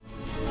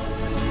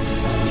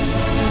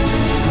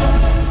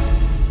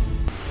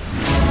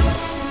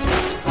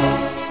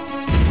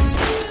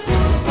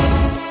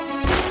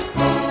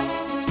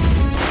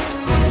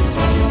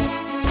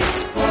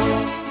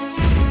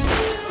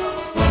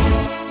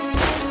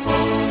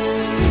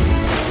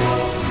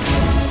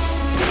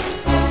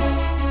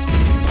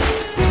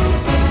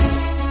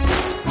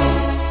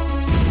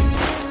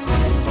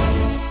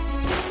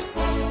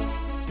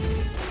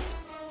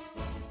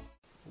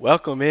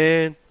Welcome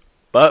in,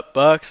 Butt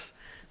Bucks.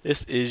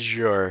 This is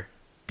your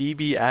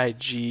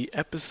BBIG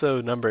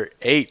episode number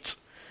 8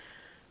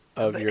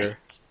 of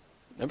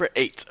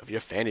your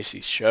fantasy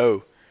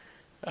show.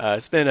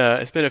 It's been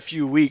a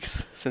few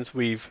weeks since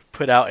we've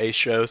put out a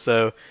show,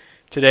 so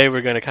today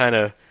we're going to kind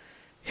of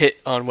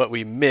hit on what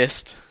we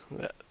missed,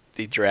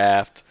 the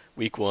draft,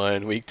 week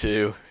 1, week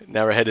 2.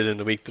 Now we're headed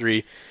into week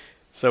 3,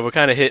 so we'll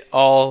kind of hit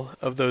all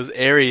of those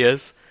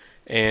areas,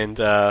 and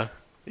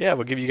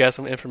we'll give you guys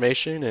some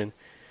information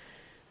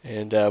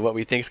and what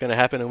we think is going to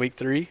happen in week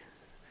 3.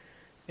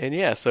 And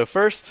yeah, so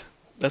first,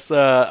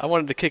 I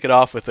wanted to kick it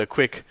off with a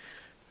quick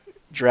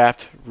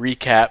draft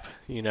recap,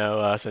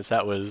 since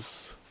that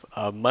was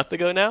a month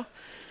ago now.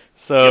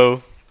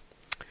 So,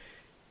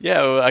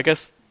 I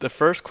guess the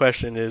first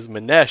question is,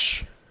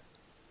 Manesh,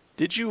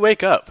 did you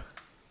wake up?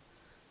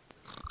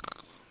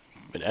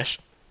 Manesh?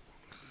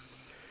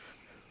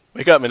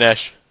 Wake up,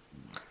 Manesh.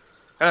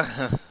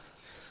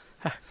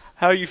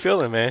 How are you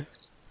feeling, man?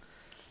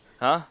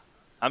 Huh?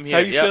 I'm here.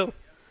 How you feel?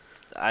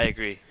 I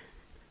agree.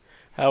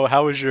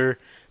 How was your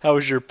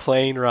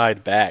plane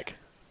ride back?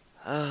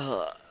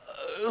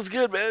 It was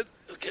good, man. It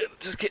was good.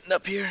 Just getting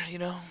up here,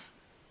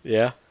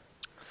 Yeah.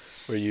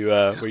 Were you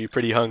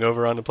pretty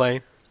hungover on the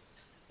plane?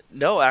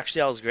 No,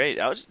 actually, I was great.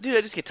 I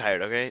just get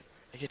tired. Okay,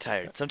 I get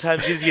tired.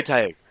 Sometimes you just get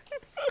tired.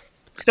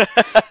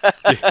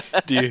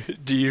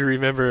 do you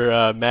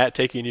remember Matt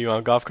taking you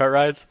on golf cart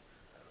rides?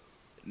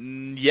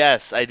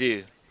 Yes, I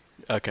do.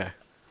 Okay.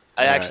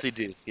 I actually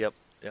do. Yep.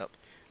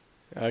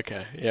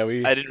 Okay. Yeah,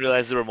 I didn't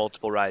realize there were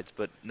multiple rides,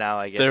 but now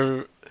I guess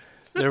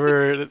there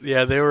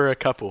were a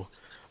couple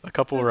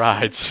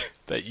rides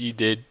that you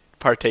did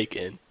partake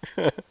in.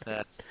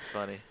 That's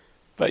funny.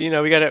 But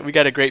we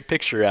got a great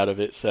picture out of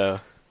it, so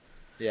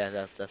yeah,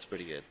 that's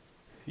pretty good.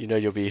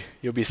 You'll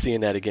be seeing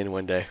that again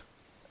one day.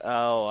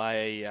 Oh,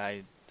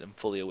 I am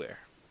fully aware.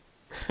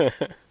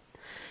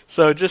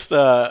 So just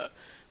let's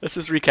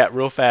just recap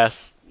real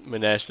fast,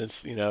 Manesh,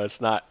 since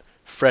it's not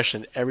fresh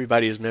in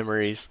everybody's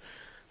memories.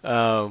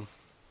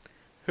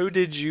 Who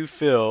did you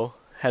feel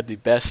had the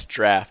best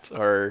draft,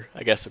 or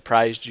I guess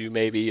surprised you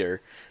maybe,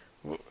 or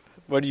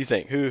what do you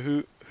think?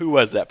 Who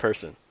was that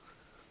person?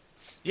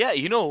 Yeah,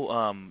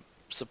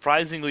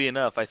 surprisingly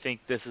enough, I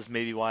think this is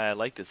maybe why I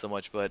liked it so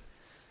much, but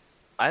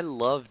I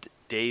loved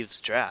Dave's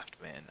draft,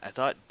 man. I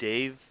thought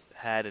Dave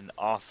had an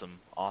awesome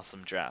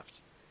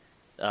draft.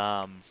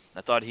 I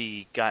thought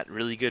he got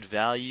really good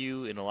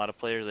value in a lot of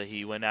players that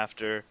he went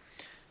after.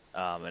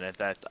 And at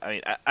that,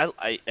 I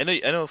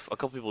know a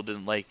couple people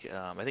didn't like.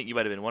 I think you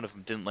might have been one of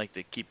them. Didn't like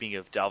the keeping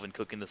of Dalvin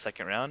Cook in the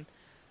second round,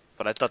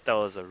 but I thought that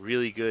was a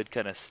really good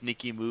kind of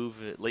sneaky move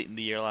late in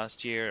the year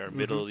last year or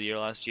middle of the year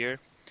last year.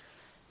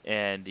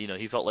 And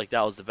he felt like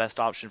that was the best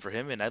option for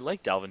him. And I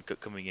like Dalvin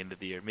Cook coming into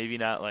the year. Maybe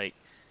not like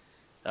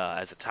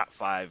as a top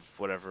 5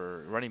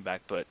 whatever running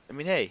back, but I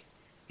mean, hey,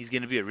 he's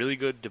going to be a really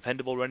good,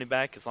 dependable running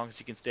back as long as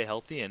he can stay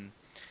healthy. And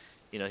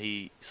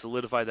he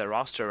solidified that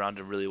roster around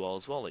him really well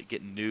as well, like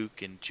getting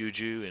Nuke and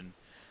Juju, and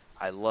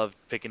I loved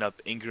picking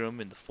up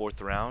Ingram in the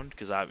 4th round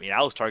because I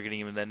was targeting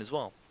him then as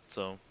well.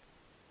 So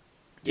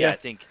yeah.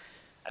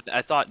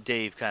 I thought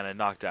Dave kind of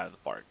knocked it out of the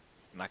park.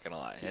 I'm not gonna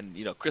lie, and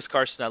Chris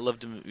Carson, I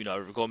loved him.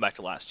 Going back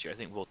to last year, I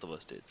think both of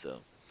us did. So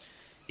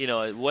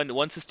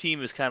once his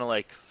team is kind of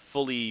like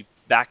fully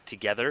back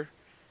together,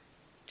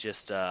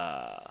 just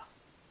all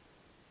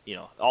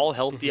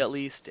healthy at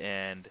least,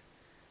 and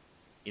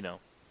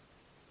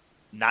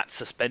not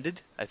suspended,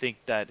 I think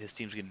that his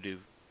team's going to do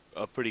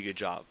a pretty good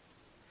job.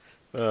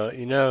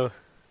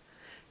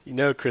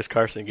 Chris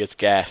Carson gets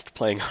gassed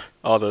playing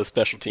all those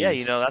special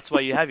teams. Yeah, that's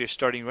why you have your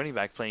starting running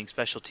back playing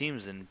special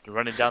teams and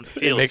running down the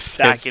field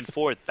back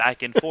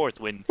and forth.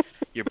 When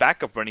your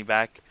backup running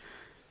back,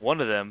 one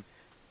of them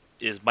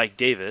is Mike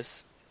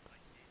Davis,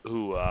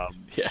 who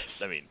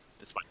yes,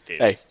 it's Mike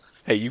Davis.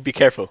 Hey, you be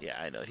careful. Yeah,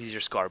 I know he's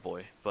your scar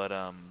boy, but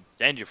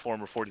and your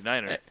former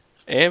 49er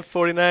and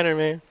 49er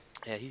man.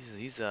 Yeah, he's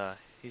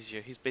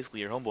basically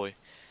your homeboy.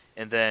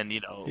 And then,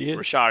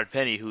 Rashard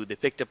Penny, who they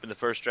picked up in the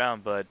first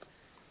round, but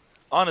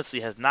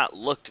honestly has not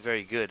looked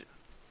very good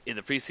in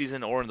the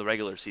preseason or in the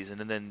regular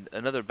season. And then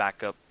another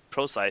backup,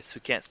 Procise, who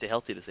can't stay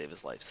healthy to save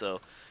his life. So,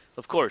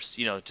 of course,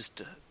 just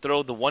to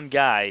throw the one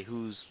guy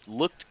who's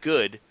looked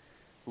good,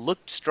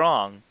 looked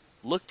strong,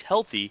 looked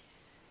healthy,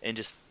 and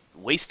just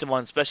waste him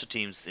on special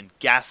teams and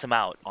gas him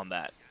out on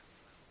that.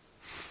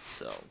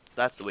 So,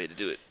 that's the way to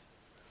do it.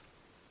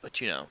 But,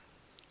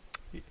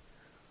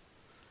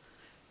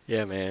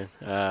 Yeah, man.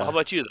 Well, how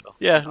about you, though?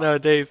 Yeah, no,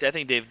 Dave. I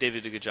think Dave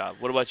did a good job.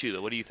 What about you,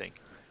 though? What do you think?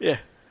 Yeah.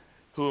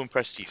 Who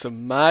impressed you? So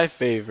my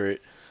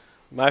favorite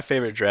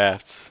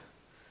draft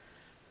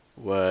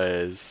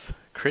was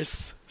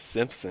Chris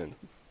Simpson,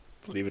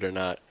 believe it or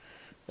not.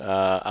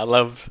 I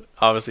love,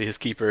 obviously, his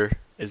keeper,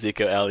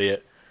 Ezekiel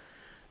Elliott.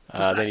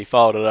 Then he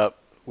followed it up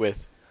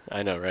with,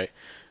 I know, right?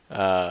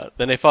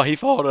 Then he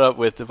followed it up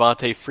with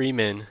Devontae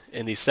Freeman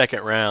in the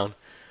second round,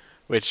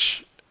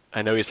 which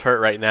I know he's hurt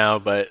right now,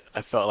 but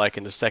I felt like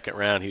in the second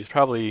round he was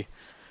probably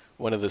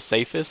one of the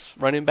safest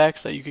running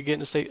backs that you could get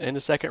in the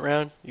second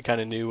round. You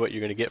kind of knew what you're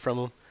going to get from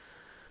him.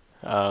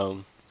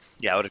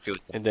 Yeah, I would agree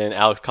with that. And then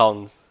Alex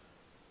Collins.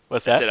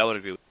 What's I that? said I would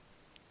agree with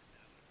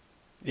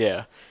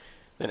Yeah.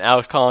 Then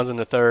Alex Collins in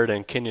the third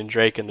and Kenyon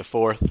Drake in the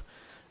fourth.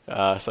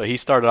 So he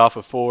started off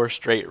with 4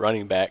 straight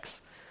running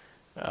backs,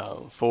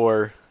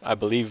 4, I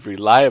believe,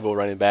 reliable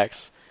running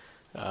backs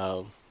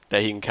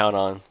that he can count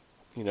on,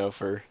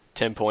 for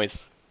 10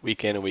 points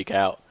week in and week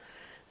out.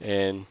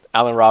 And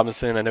Allen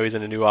Robinson, I know he's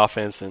in a new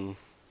offense, and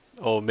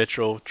old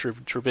Mitchell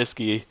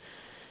Trubisky,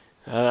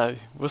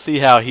 we'll see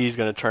how he's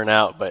going to turn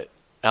out. But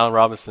Allen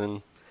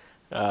Robinson,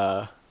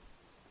 uh,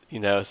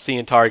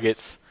 seeing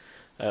targets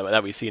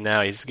that we see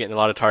now, he's getting a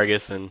lot of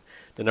targets and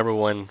the number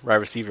one wide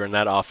receiver in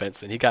that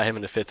offense, and he got him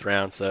in the 5th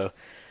round. So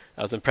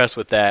I was impressed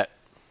with that.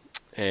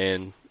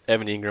 And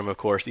Evan Ingram, of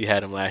course, he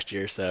had him last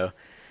year, so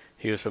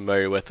he was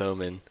familiar with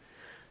him and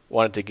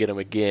wanted to get him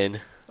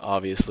again,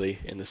 obviously,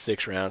 in the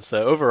 6th round.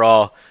 So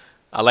overall,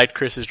 I liked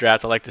Chris's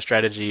draft. I liked the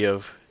strategy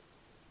of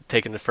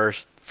taking the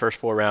first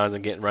 4 rounds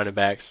and getting running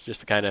backs just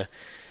to kind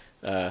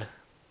of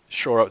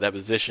shore up that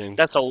position.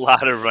 That's a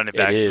lot of running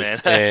backs, It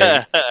is.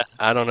 man. And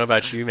I don't know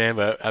about you, man,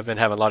 but I've been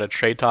having a lot of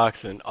trade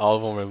talks, and all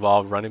of them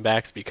involve running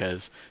backs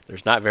because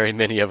there's not very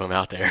many of them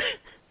out there.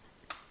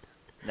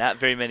 Not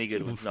very many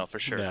good ones, no, for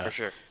sure, No. for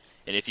sure.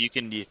 And if you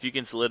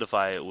can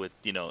solidify it with,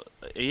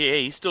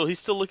 he's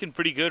still looking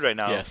pretty good right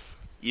now. Yes.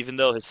 Even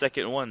though his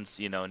second one's,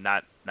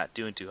 not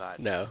doing too hot.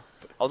 No.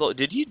 Although,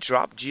 did he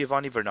drop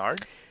Giovanni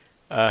Bernard?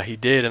 He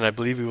did, and I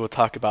believe we will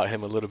talk about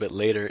him a little bit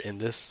later in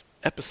this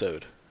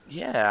episode.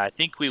 Yeah, I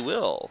think we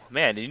will.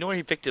 Man, do you know where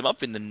he picked him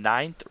up in the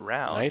 9th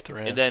round? 9th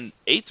round. And then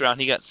 8th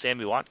round, he got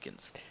Sammy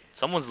Watkins.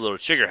 Someone's a little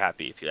trigger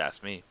happy, if you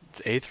ask me.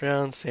 8th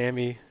round,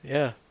 Sammy.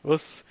 Yeah,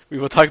 we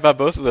will talk about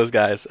both of those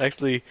guys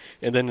actually,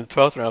 and then the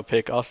 12th round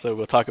pick also.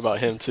 We'll talk about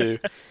him too.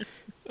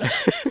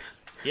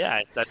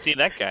 Yeah, I've seen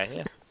that guy.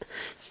 Yeah.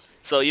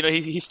 So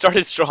he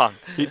started strong,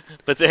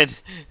 but then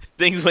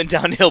things went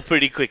downhill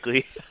pretty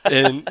quickly.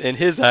 in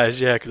his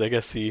eyes, yeah, because I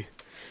guess he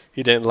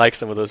didn't like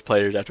some of those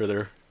players after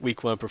their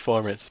week 1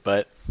 performance,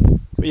 but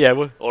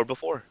yeah, Or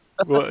before.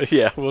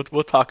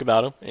 we'll talk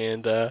about them,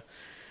 and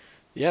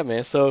yeah,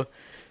 man. So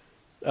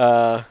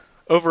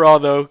overall,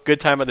 though, good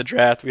time at the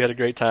draft. We had a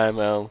great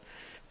time.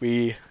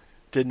 We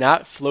did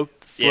not float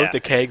the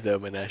keg though,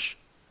 Manesh.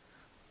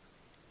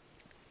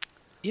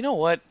 You know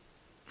what?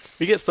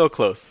 We get so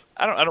close.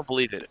 I don't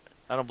believe it.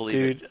 I don't believe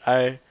it. Dude,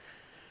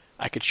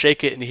 I could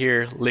shake it and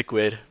hear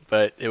liquid,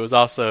 but it was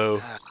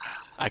also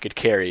I could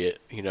carry it,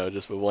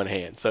 just with one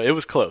hand. So it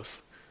was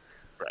close.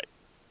 Right.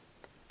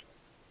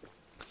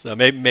 So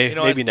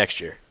maybe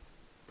next year.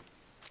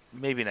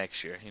 Maybe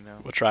next year,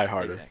 We'll try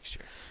harder. Maybe next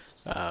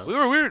year.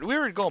 We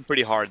were going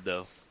pretty hard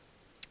though.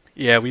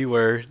 Yeah, we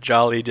were.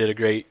 Jolly did a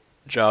great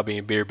job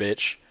being beer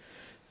bitch.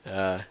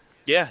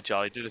 Yeah,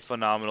 Jolly did a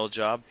phenomenal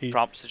job.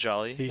 Props to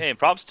Jolly. He- Hey, and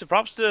props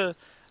to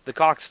the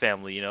Cox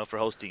family, for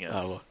hosting us.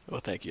 Oh,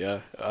 well, thank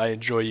you. I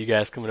enjoy you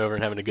guys coming over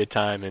and having a good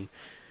time. And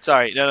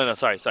Sorry, no,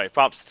 sorry.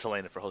 Props to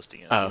Talena for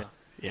hosting us. oh,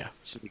 yeah,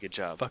 She did a good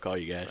job. fuck all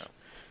you guys.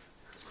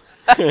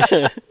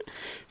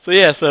 So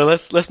yeah, so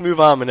let's move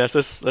on,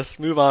 Maness. Let's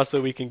move on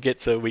so we can get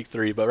to week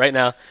 3. But right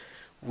now,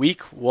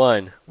 week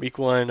one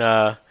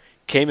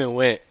came and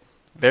went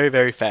very,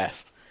 very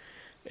fast.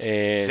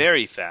 And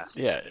Very fast.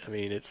 yeah, I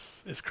mean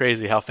it's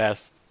crazy how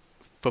fast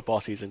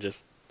football season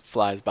just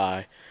flies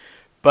by.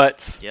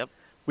 But Yep.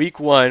 week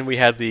 1 we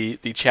had the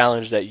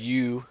challenge that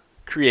you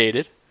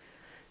created.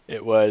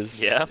 It was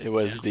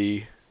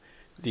the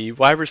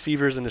wide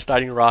receivers in the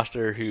starting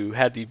roster who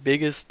had the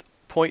biggest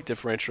point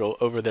differential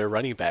over their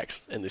running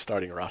backs in the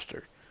starting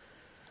roster.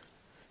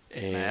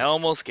 And I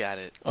almost got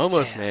it.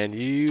 almost, Damn. man,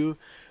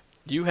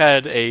 you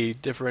had a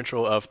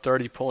differential of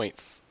 30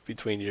 points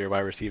between your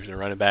wide receivers and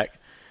running back.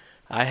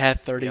 I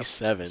had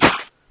 37.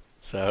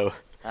 So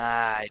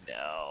I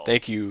know.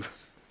 thank you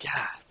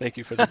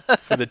God. for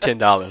the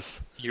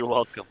 $10. You're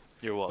welcome.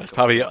 You're welcome. That's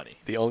probably Money.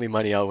 the only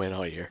money I'll win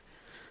all year.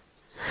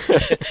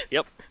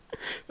 Yep.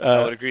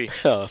 I would agree.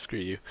 Oh, screw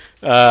you.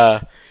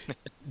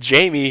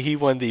 Jamie, he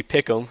won the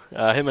pick'em.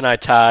 Him and I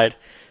tied,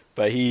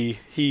 but he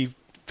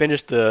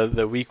finished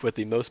the week with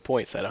the most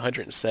points at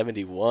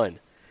 171.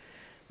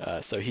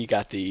 So he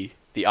got the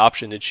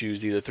option to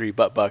choose either 3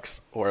 butt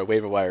bucks or a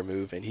waiver wire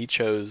move, and he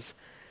chose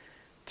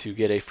to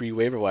get a free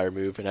waiver wire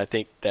move, and I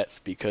think that's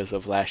because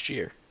of last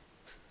year.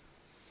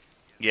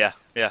 Yeah.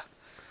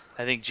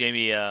 I think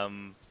Jamie.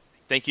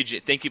 Thank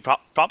you.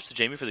 Props to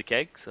Jamie for the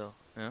keg. So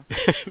we'll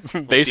see if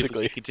we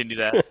Basically. can continue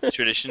that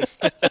tradition.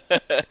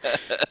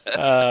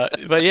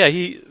 But yeah,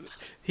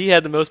 he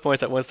had the most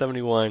points at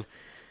 171,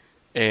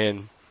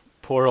 and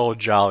poor old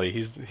Jolly,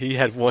 he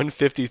had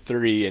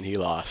 153 and he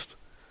lost.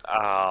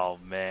 Oh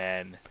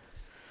man,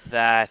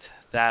 that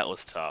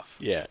was tough.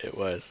 Yeah, it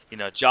was.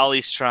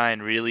 Jolly's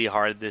trying really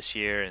hard this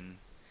year, and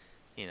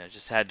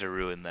just had to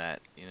ruin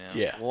that.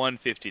 Yeah.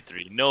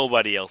 153.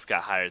 Nobody else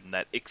got higher than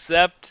that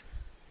except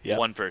Yep.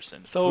 one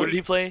person. So- who did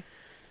he play?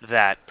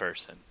 That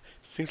person.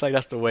 Seems like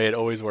that's the way it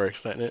always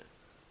works, doesn't it?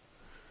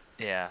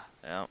 Yeah.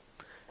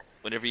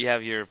 Whenever you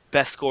have your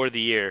best score of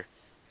the year,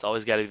 it's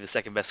always got to be the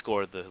second best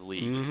score of the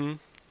league. Mm-hmm.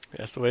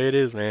 That's the way it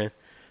is, man.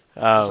 It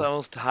was Um,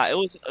 almost high. It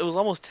was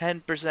almost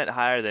 10%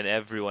 higher than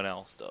everyone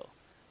else though,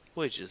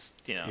 which is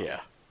yeah,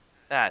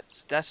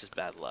 that's just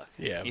bad luck.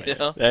 yeah, You man,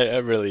 know.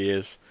 that really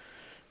is.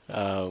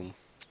 Um,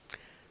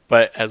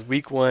 but as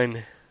week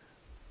one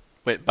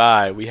went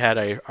by, we had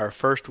our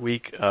first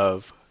week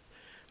of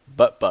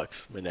butt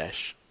bucks,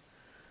 Manesh,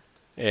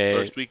 and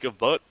First week of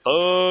butt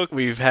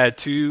we've bucks. had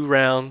 2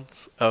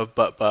 rounds of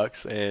butt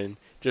bucks. And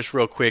just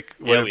real quick,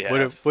 Yeah, we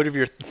have.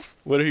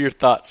 what are your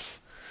thoughts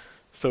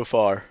so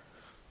far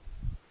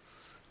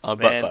on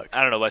butt Man, I bucks?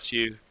 don't know about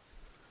you.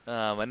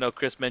 I know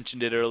Chris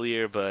mentioned it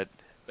earlier, but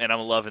man, I'm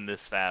loving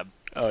this fab.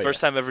 It's Oh the yeah,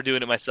 first time ever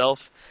doing it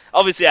myself.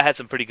 Obviously, I had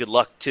some pretty good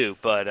luck too,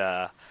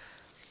 but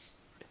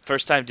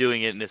first time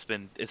doing it, and it's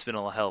been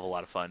a hell of a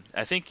lot of fun.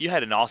 I think you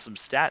had an awesome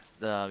stat.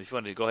 If you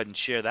wanted to go ahead and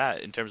share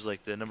that in terms of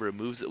like the number of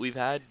moves that we've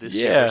had this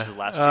year yeah. versus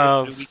last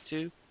year through week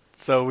two.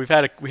 So we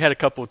had a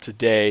couple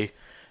today.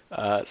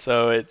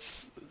 So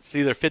it's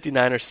either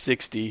 59 or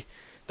 60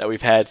 that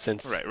we've had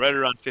since Right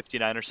around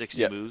 59 or 60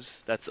 yep,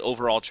 moves. That's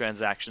overall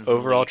transactions in the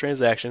overall league.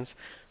 transactions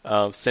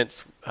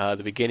since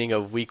the beginning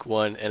of week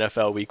one,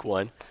 NFL week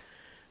one.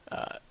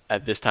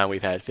 At this time,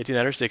 we've had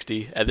 59 or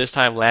 60. At this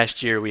time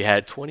last year, we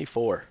had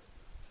 24.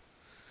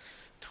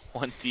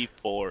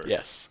 24.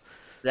 Yes.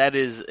 That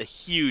is a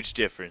huge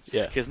difference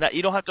Yes. because now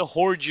you don't have to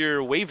hoard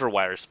your waiver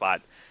wire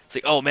spot. It's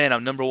like, oh man,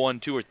 I'm number one,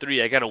 two, or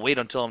three. I gotta wait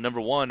until I'm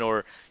number one,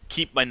 or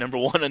keep my number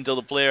one until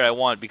the player I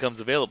want becomes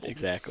available.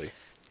 Exactly.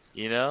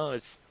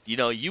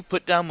 You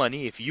put down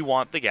money if you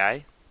want the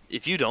guy.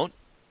 If you don't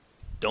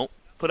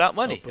put out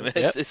money. I mean, it's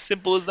Yep. as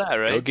simple as that, Go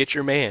right? get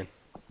your man.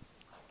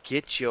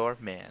 Get your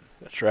man.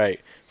 That's right.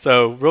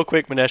 So, real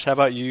quick, Manesh, how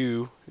about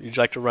you? You'd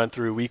like to run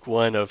through week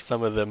one of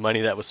some of the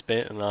money that was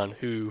spent and on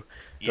who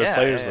those Yeah,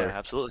 players yeah, yeah, were?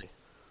 absolutely.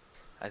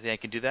 I think I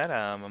can do that.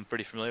 I'm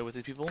pretty familiar with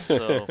these people,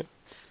 so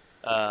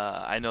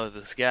I know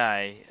this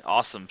guy,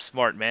 awesome,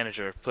 smart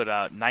manager, put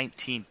out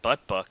 19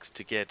 butt bucks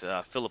to get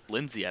Philip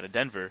Lindsay out of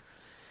Denver,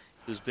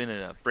 who's been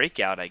in a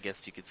breakout, I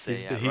guess you could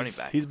say, running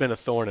back. He's been a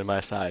thorn in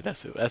my side.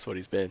 That's what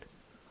he's been.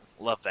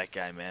 Love that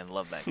guy, man.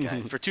 Love that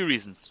guy. For two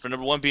reasons. For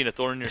number one, being a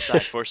thorn in your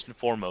side, first and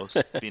foremost.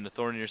 Being a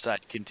thorn in your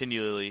side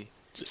continually,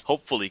 Just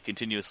hopefully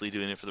continuously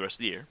doing it for the rest of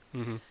the year.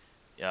 hmm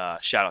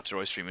Shout out to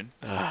Royce Freeman.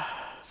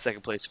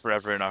 Second place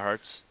forever in our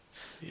hearts.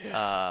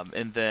 yeah.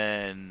 And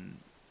then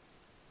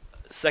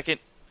second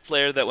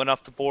player that went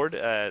off the board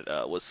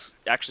was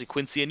actually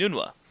Quincy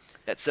Enunwa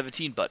at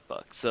 17 butt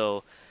bucks.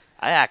 So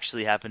I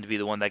actually happened to be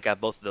the one that got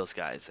both of those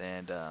guys.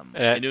 And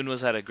Enunwa's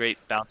had a great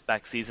bounce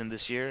back season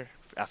this year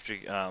after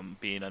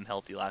being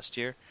unhealthy last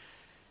year.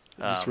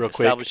 Just real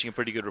quick. Establishing a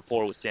pretty good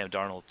rapport with Sam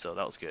Darnold, so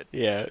that was good.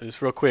 Yeah,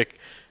 just real quick.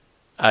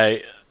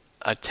 I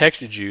I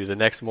texted you the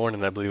next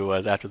morning, I believe it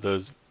was, after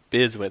those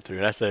bids went through,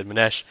 and I said,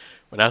 Manesh,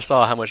 when I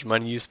saw how much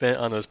money you spent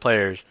on those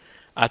players,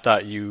 I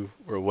thought you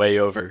were way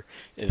over.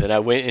 And then I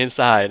went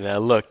inside and I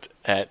looked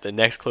at the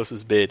next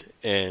closest bid,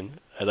 and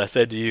as I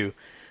said to you,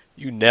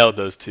 you nailed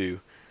those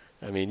two.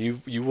 I mean,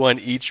 you won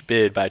each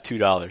bid by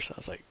 $2. I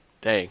was like,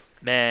 dang.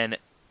 Man,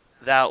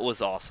 that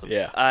was awesome.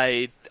 Yeah.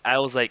 I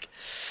was like,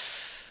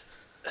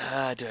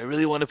 do I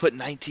really want to put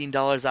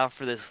 $19 out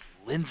for this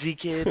Lindsay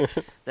kid?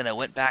 Then I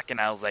went back and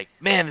I was like,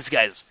 man, this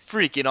guy's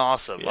freaking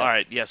awesome. Yeah. All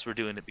right, yes, we're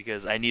doing it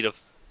because I need a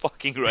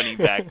fucking running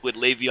back with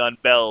Le'Veon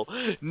Bell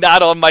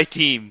not on my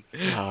team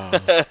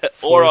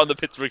or on the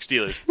Pittsburgh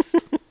Steelers.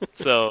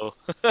 So,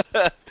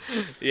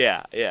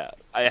 yeah,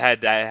 I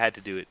had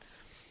to do it.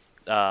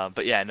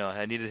 But yeah, no,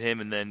 I needed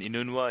him, and then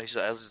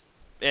Inunwa.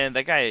 Man,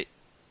 that guy,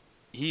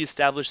 he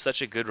established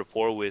such a good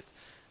rapport with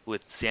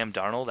Sam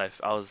Darnold.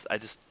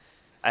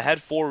 I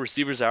had 4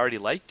 receivers I already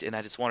liked, and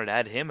I just wanted to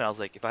add him. And I was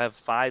like, if I have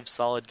 5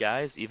 solid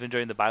guys, even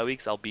during the bye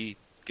weeks, I'll be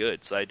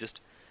good. So I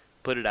just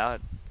put it out.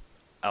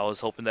 I was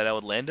hoping that I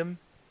would land him,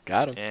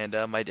 Got him. and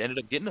I ended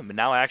up getting him. And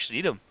now I actually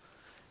need him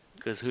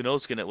because who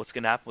knows what's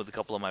gonna happen with a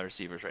couple of my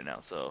receivers right now.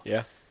 So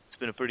Yeah. it's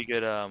been a pretty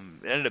good.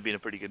 It ended up being a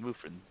pretty good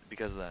move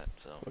because of that.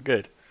 So. Well,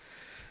 good.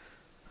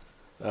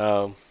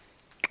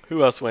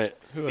 Who else went?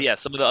 Who else? Yeah,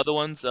 some of the other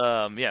ones.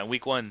 In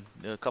week one,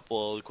 a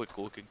couple. We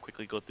can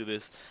quickly go through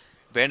this.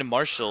 Brandon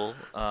Marshall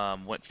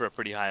went for a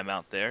pretty high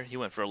amount there. He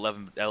went for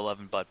 11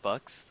 butt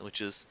bucks, which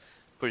is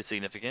pretty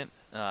significant.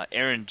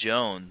 Aaron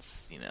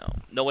Jones,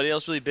 nobody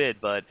else really bid,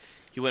 but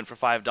he went for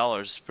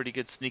 $5. Pretty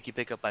good sneaky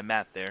pickup by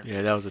Matt there.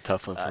 Yeah, that was a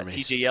tough one for me.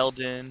 T.J.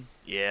 Yeldon,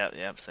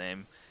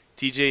 same.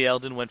 T.J.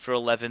 Yeldon went for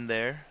 11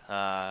 there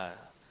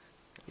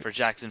for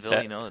Jacksonville.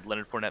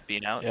 Leonard Fournette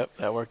being out. Yep,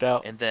 that worked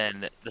out. And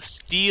then the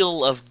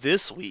steal of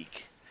this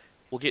week,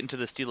 we'll get into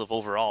the steal of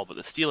overall, but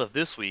the steal of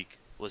this week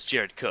was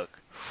Jared Cook.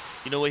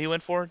 You know what he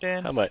went for,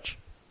 Dan? How much?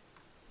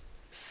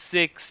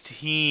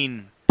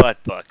 16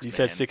 butt bucks. You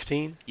said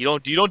 16? You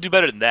don't do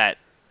better than that.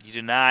 You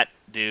do not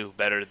do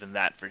better than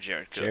that for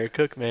Jared Cook. Jared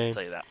Cook, man. I'll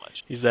tell you that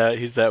much. He's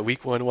that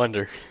week one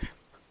wonder.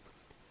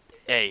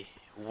 Hey,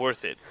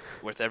 worth it.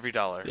 Worth every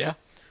dollar. Yeah.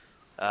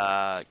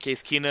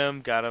 Case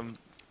Keenum got him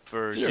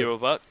for $0.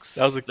 $0.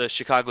 That was the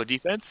Chicago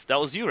defense. That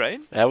was you, right?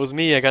 That was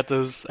me. I got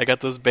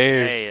those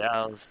Bears. Hey,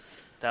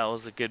 That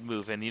was a good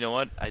move. And you know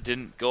what? I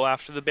didn't go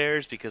after the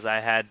Bears because I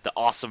had the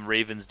awesome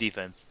Ravens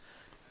defense.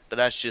 But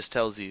that just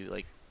tells you,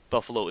 like,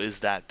 Buffalo is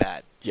that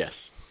bad.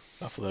 Yes.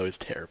 Buffalo is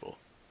terrible.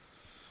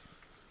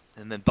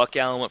 And then Buck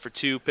Allen went for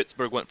 2,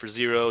 Pittsburgh went for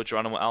 0,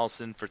 Geronimo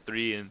Allison for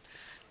 3, and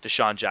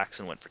Deshaun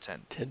Jackson went for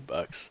 10.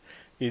 $10.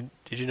 Did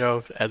you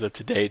know, as of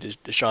today,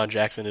 Deshaun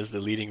Jackson is the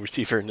leading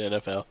receiver in the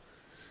NFL?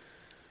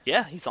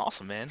 Yeah, he's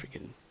awesome, man.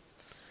 Freaking.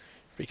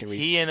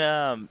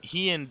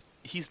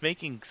 He's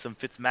making some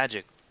Fitz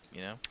magic,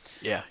 you know.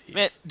 Yeah.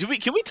 Man,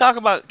 can we talk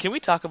about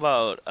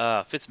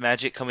Fitz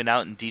magic coming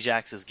out in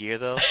Djax's gear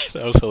though?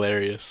 That was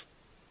hilarious.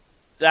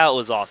 That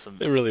was awesome.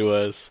 It really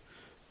was.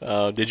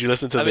 Did you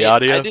listen to the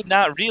audio? I did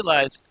not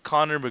realize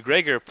Conor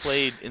McGregor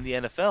played in the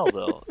NFL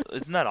though.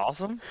 Isn't that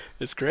awesome?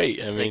 It's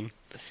great. I mean,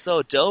 it's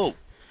so dope.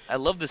 I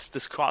love this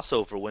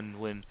crossover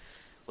when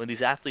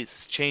these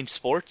athletes change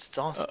sports. It's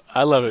awesome.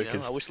 I love it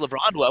because I wish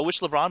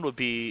LeBron would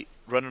be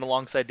running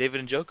alongside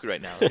David Njoku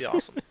right now. It'd be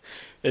awesome.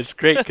 It's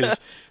great because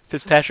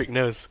Fitzpatrick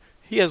knows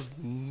he has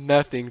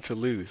nothing to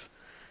lose,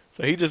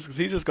 so he's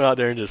just going out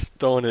there and just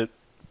throwing it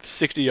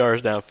 60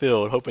 yards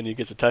downfield, hoping he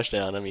gets a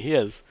touchdown. I mean, he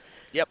has.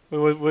 Yep.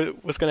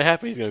 What's going to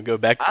happen? He's going to go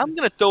back. I'm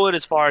going to throw it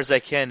as far as I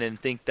can and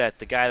think that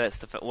the guy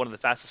that's one of the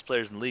fastest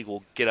players in the league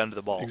will get under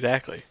the ball.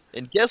 Exactly.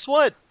 And guess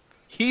what?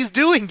 He's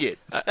doing it.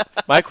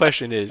 My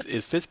question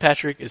is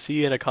Fitzpatrick, is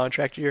he in a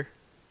contract year?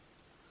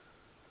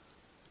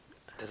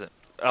 Doesn't.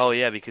 Oh,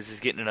 yeah, because he's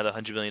getting another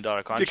 $100 million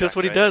contract. Because that's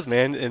what he does,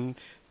 man. And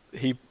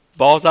he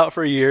balls out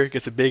for a year,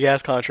 gets a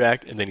big-ass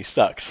contract, and then he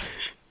sucks.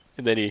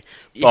 And then he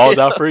balls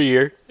out for a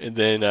year, and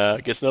then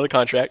gets another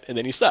contract, and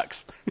then he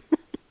sucks.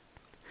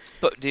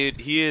 But, dude,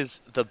 he is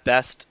the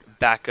best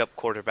backup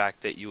quarterback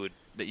that you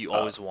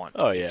always want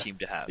your team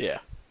to have. Yeah,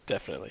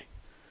 definitely.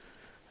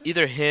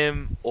 Either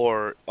him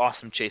or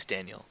awesome Chase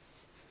Daniel.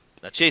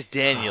 Now, Chase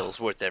Daniel's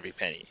worth every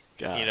penny.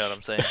 Gosh. You know what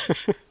I'm saying?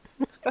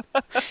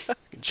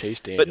 Chase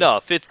Daniel. But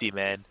no, Fitzy,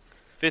 man.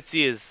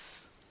 Fitzy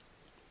is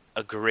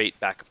a great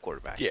backup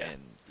quarterback. Yeah.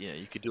 And,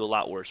 you could do a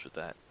lot worse with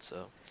that.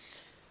 So,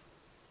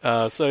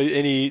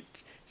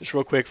 just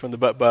real quick from the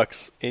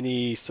Bucks,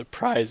 any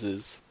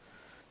surprises?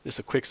 Just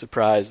a quick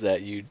surprise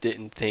that you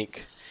didn't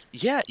think.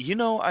 Yeah,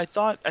 I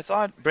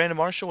thought Brandon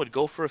Marshall would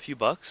go for a few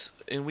bucks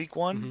in week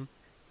 1. Mm-hmm.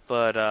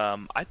 But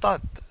I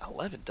thought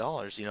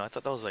 $11. I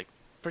thought that was like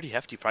pretty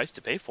hefty price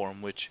to pay for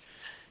him. Which,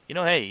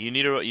 hey, you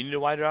need a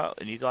wider out,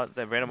 and you thought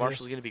that Brandon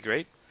Marshall was going to be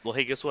great. Well,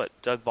 hey, guess what?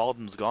 Doug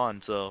Baldwin's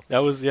gone, so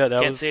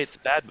can't say it's a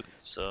bad move.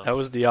 So that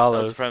was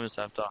Diallo's. That was the premise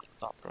of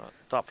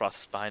thought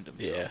process behind him.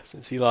 Yeah, so.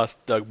 Since he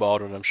lost Doug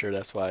Baldwin, I'm sure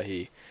that's why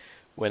he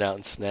went out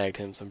and snagged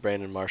him some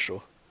Brandon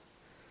Marshall.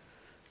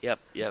 Yep.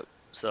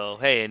 So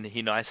hey,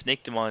 and I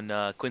snaked him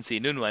on Quincy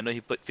Enunwa. I know he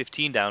put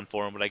 15 down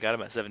for him, but I got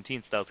him at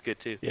 17, so that was good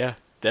too. Yeah,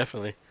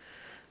 definitely.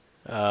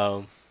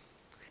 So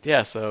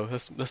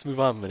let's move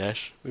on,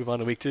 Manesh. Move on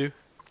to week 2.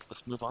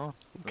 Let's move on.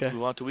 Okay. Let's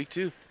move on to week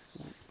 2.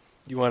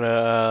 You want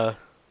to?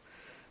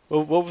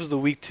 What was the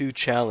week 2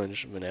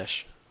 challenge,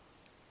 Manesh?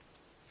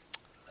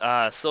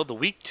 So the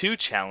week 2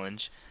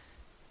 challenge.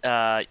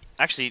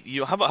 Actually,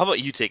 how about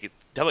you take it?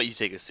 How about you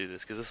take us through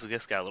this because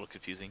this got a little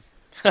confusing.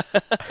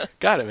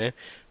 Got it, man.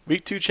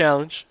 Week 2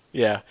 challenge.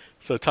 Yeah.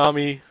 So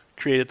Tommy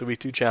created the week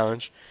 2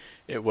 challenge.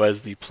 It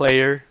was the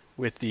player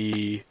with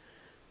the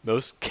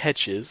most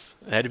catches.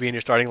 It had to be in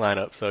your starting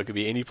lineup, so it could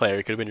be any player.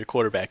 It could have been your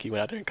quarterback. He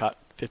went out there and caught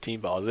 15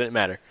 balls. It didn't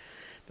matter.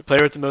 The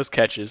player with the most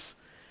catches,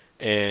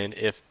 and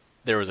if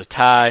there was a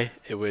tie,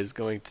 it was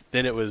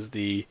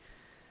the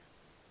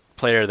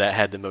player that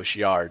had the most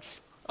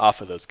yards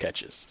off of those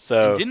catches.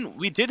 So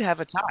we did have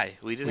a tie.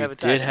 We did have a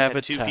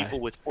tie. Two people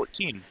with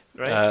 14,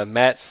 right?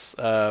 Matt's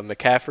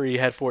McCaffrey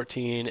had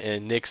 14,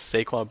 and Nick's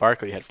Saquon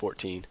Barkley had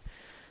 14.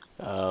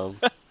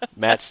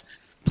 Matt's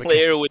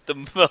player with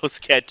the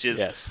most catches.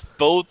 Yes.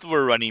 Both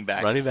were running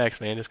backs. Running backs,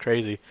 man, it's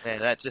crazy. Man,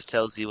 that just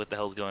tells you what the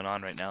hell's going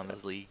on right now in the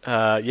league.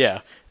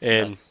 Yeah,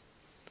 and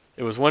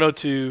it was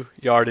 102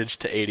 yardage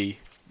to 80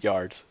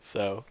 yards.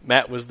 So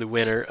Matt was the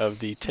winner of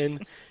the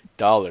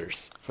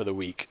 $10 for the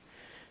week.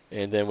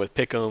 And then with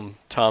Pick'em,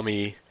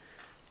 Tommy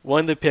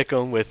won the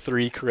Pick'em with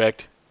 3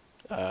 correct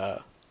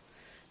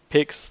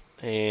picks,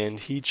 and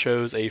he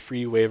chose a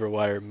free waiver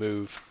wire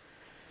move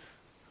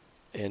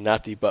and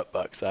not the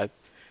Bucks. I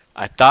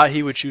thought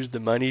he would choose the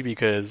money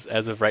because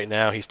as of right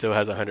now he still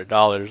has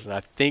 $100, and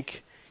I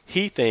think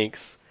he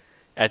thinks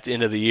at the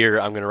end of the year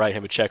I'm going to write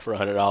him a check for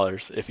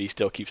 $100 if he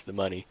still keeps the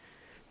money.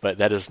 But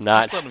that is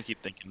not. Just let him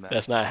keep thinking that.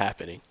 That's not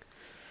happening.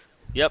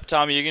 Yep,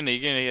 Tommy, you're gonna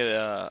get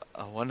a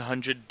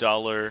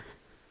 $100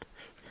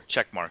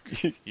 check mark.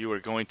 You are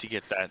going to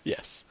get that.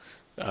 Yes.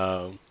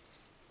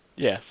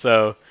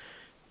 So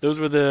those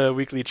were the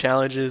weekly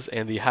challenges,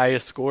 and the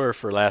highest scorer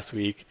for last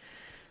week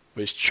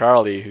was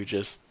Charlie, who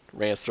just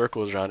ran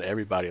circles around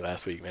everybody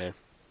last week, man.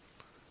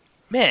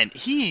 Man,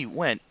 he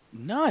went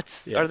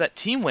nuts. Yeah. Or that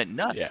team went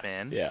nuts,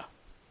 man. Yeah.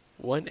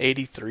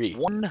 183.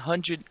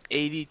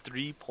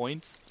 183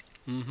 points.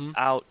 Mm-hmm.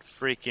 Out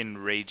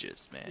freaking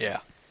rages, man. Yeah.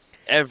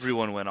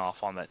 Everyone went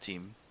off on that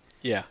team.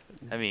 Yeah.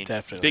 I mean,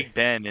 definitely. Big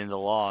Ben in the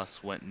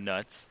loss went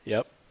nuts.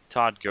 Yep.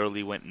 Todd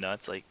Gurley went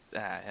nuts. Like,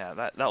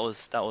 that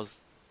was.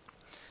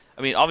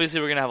 I mean, obviously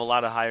we're gonna have a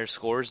lot of higher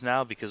scores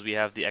now because we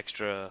have the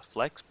extra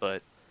flex,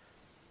 but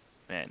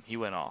man, he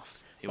went off.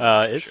 He went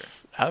off for sure.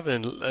 I've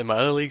been in my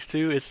other leagues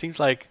too. It seems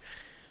like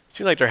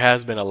there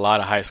has been a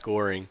lot of high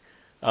scoring.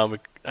 I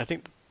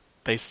think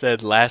they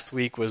said last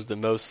week was the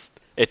most.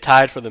 It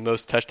tied for the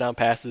most touchdown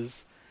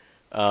passes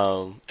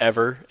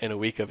ever in a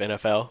week of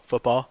NFL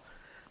football.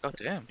 Oh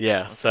damn.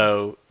 Yeah, Okay.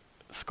 so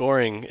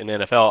scoring in the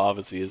NFL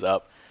obviously is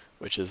up,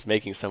 which is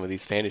making some of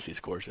these fantasy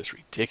scores just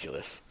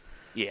ridiculous.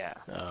 Yeah.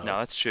 No,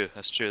 that's true.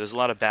 That's true. There's a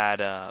lot of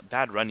bad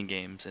running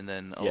games, and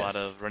then a lot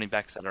of running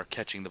backs that are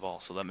catching the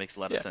ball. So that makes a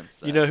lot of sense.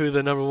 You know who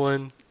the number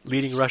one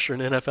leading rusher in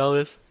the NFL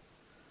is?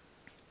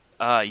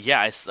 Yeah,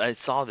 I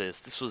saw this.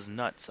 This was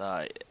nuts.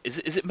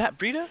 Is it Matt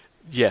Breida?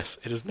 Yes,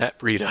 it is Matt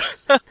Breida.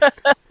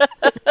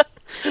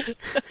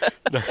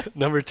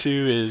 Number 2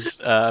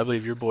 is, I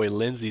believe, your boy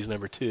Lindsey's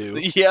number 2.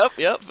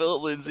 Yep,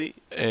 Philip Lindsay.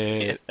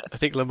 And I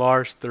think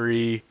Lamar's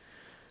 3.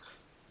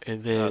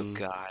 And then, oh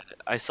God,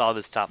 I saw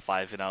this top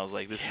 5 and I was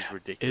like, this is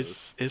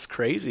ridiculous. It's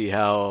crazy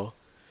how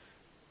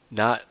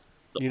not,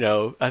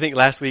 I think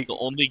last week. The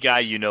only guy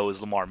you know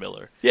is Lamar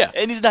Miller. Yeah.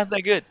 And he's not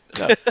that good.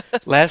 No.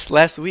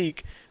 Last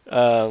week,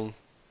 Melvin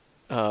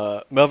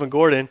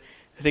Gordon,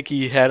 I think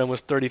he had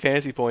almost 30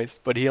 fantasy points,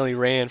 but he only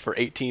ran for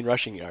 18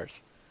 rushing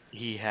yards.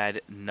 He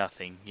had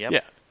nothing. Yep.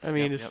 Yeah. I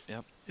mean, it's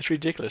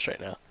ridiculous right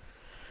now.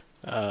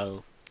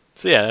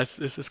 So yeah,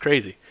 this is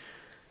crazy.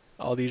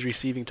 All these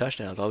receiving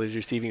touchdowns, all these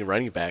receiving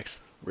running backs,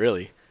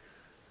 really.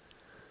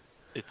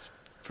 It's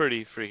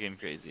pretty freaking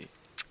crazy.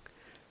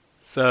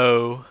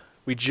 So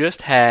we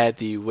just had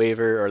the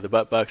waiver or the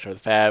butt bucks or the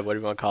fab,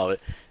 whatever you want to call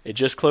it. It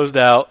just closed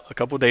out a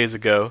couple days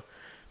ago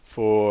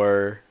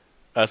for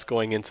us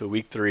going into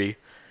week 3,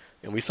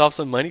 and we saw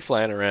some money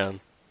flying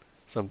around,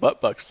 some butt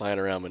bucks flying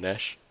around,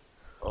 Manesh.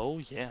 Oh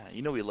yeah,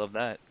 we love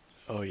that.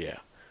 Oh yeah.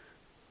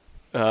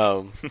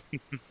 So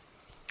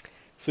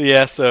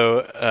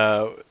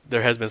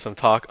there has been some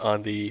talk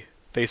on the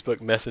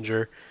Facebook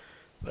Messenger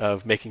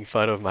of making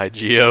fun of my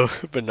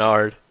Gio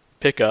Bernard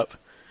pickup,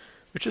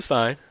 which is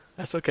fine.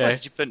 That's okay.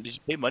 Did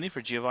you pay money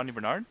for Giovanni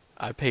Bernard?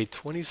 I paid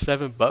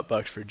 27 butt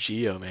bucks for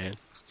Gio, man.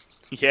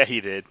 Yeah,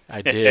 he did.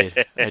 I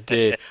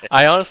did.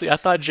 I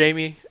thought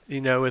Jamie,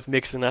 with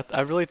Mixon,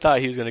 I really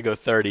thought he was going to go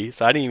 30,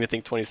 so I didn't even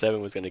think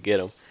 27 was going to get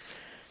him.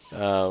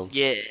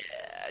 Yeah,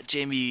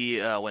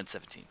 Jamie went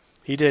 17.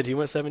 He did. He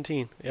went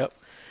 17. Yep.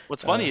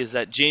 What's funny is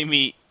that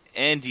Jamie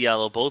and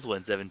Diallo both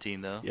went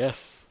 17, though.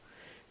 Yes.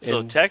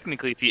 So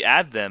technically, if you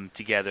add them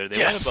together, they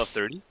went above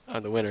 30.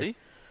 On the winner. See?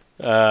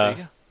 There you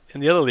go. In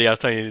the other league, I was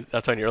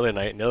telling you earlier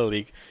tonight, in the other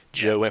league,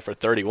 Joe went for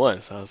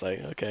 31. So I was like,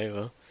 okay,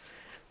 well,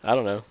 I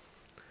don't know.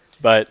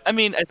 But I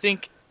mean, I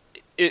think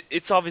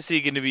it's obviously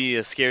going to be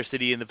a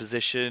scarcity in the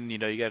position. You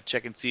got to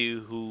check and see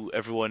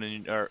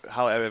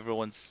how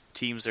everyone's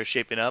teams are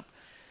shaping up.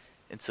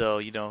 And so,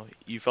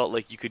 you felt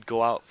like you could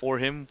go out for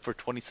him for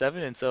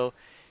 27. And so,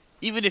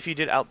 even if you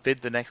did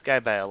outbid the next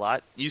guy by a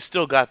lot, you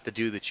still got the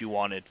dude that you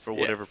wanted for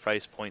whatever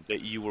price point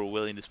that you were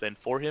willing to spend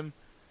for him.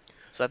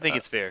 So I think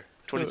it's fair.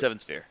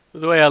 27's fair.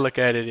 The way I look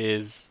at it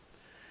is,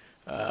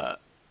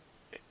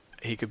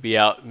 he could be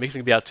out. Mixon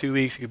could be out 2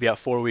 weeks. He could be out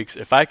 4 weeks.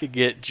 If I could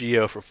get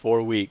Gio for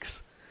 4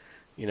 weeks,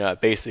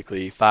 at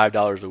basically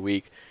 $5 a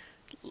week.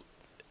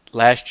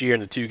 Last year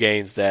in the 2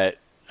 games that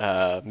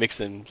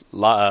Mixon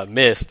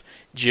missed,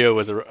 Gio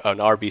was an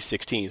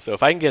RB16. So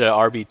if I can get an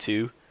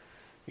RB2,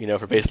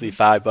 for basically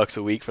 $5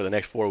 a week for the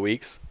next 4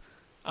 weeks,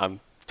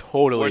 I'm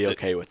totally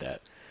okay with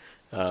that.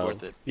 It's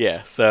worth it.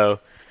 Yeah. So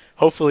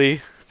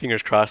hopefully,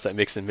 fingers crossed that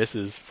Mixon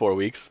misses 4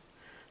 weeks.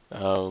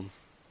 We'll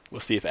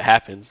see if it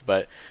happens,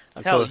 but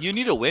you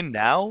need a win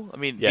now. I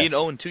mean, being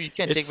 0-2, you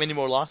can't take many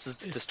more losses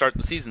to start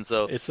the season.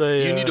 So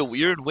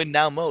you're in win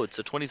now mode.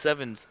 So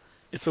 27's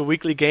it's a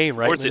weekly game,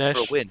 right? Worth it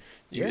for a win.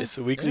 It's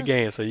a weekly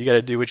game, so you got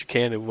to do what you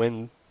can to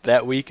win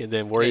that week, and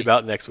then worry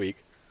about next week.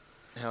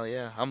 Hell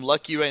yeah! I'm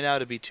lucky right now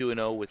to be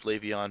 2-0 with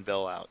Le'Veon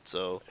Bell out.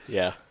 So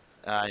yeah,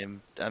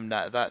 I'm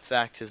not. That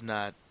fact has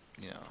not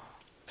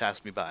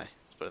passed me by.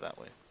 Let's put it that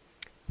way.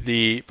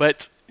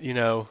 But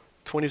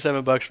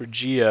 $27 for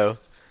Gio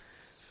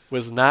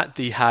was not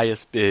the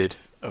highest bid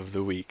of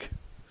the week.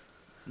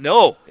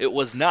 No, it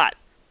was not.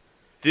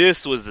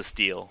 This was the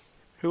steal.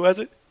 Who was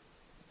it?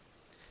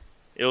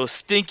 It was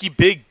Stinky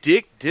Big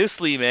Dick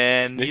Disley,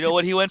 man. You know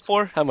what he went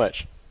for? How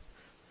much?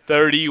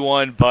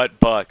 31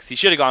 bucks. He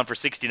should have gone for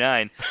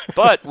 69.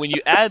 But when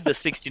you add the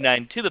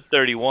 69 to the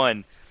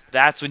 31,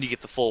 that's when you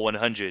get the full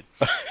 100.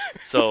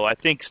 So I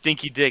think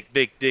Stinky Dick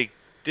Big Dick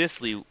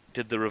Disley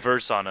did the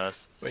reverse on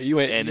us.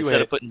 Wait,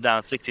 instead of putting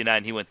down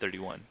 69, he went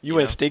 31. You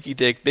went Stinky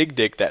Dick Big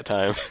Dick that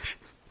time.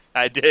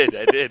 I did.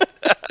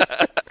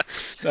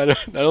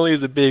 Not only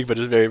is it big, but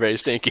it's very, very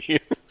stinky.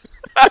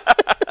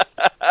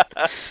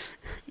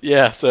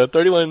 Yeah, so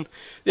 31.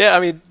 Yeah, I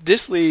mean,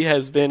 Disley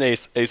has been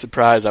a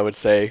surprise, I would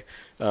say.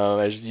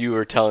 As you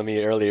were telling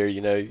me earlier,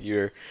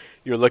 you're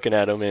looking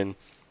at him, and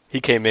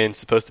he came in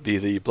supposed to be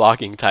the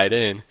blocking tight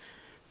end,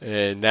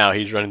 and now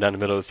he's running down the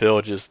middle of the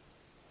field, just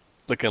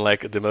looking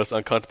like the most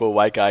uncomfortable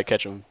white guy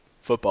catching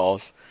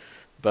footballs.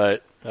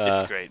 But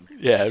It's great.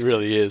 yeah, it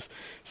really is.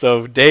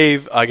 So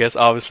Dave, I guess,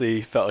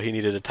 obviously felt he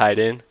needed a tight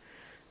end.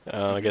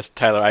 I guess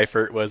Tyler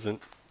Eifert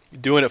wasn't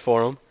doing it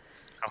for him,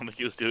 I don't think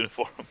he was doing it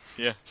for him.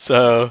 Yeah.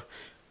 so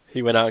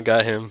he went out and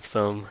got him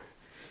some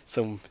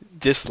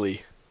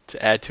Disley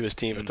to add to his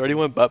team for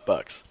 31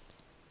 bucks.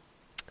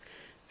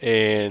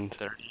 And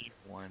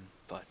 31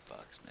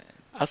 bucks, man.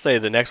 I'll say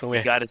the next one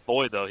He got his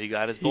boy though. He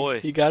got his boy.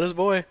 He got his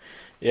boy.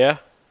 Yeah.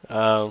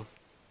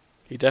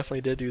 He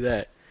definitely did do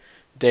that.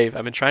 Dave,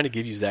 I've been trying to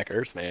give you Zach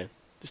Ertz, man.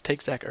 Just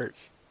take Zach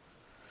Ertz.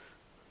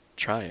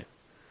 Try it.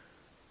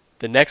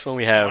 The next one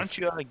we have. Why don't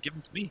you give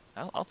him to me?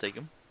 I'll take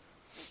him.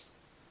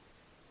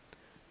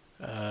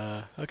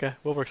 Okay,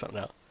 we'll work something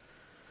out.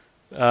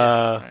 All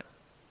right.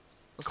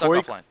 Let's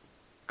Corey, talk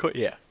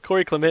offline.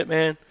 Corey Clement,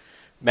 man.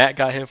 Matt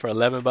got him for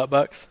 11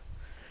 bucks.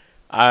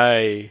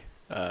 I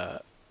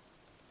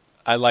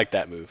like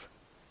that move.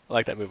 I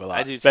like that move a lot.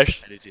 I do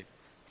especially, too.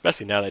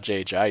 Especially now that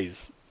J.J.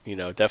 is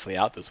definitely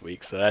out this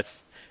week. So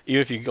that's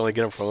even if you can only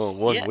get him for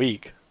one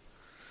week.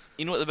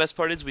 You know what the best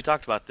part is? We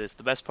talked about this.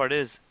 The best part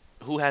is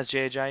who has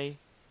J.J.?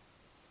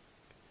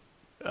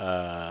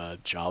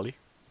 Jolly.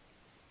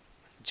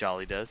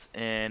 Jolly does.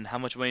 And how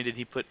much money did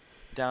he put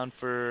down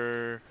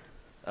for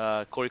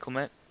Corey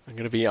Clement? I'm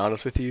gonna be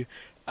honest with you.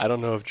 I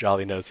don't know if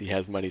Jolly knows he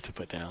has money to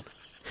put down.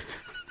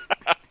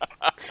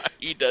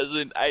 He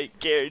doesn't. I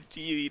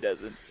guarantee you, he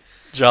doesn't.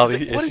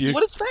 Jolly, what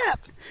is FAP?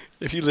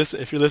 If you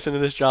listen to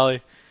this,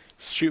 Jolly,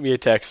 shoot me a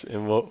text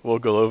and we'll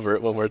go over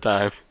it one more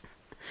time.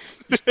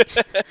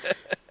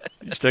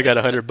 You still got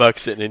 $100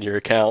 sitting in your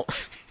account.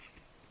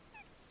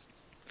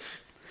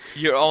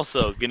 You're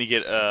also gonna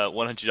get a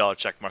 $100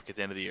 check mark at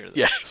the end of the year, though.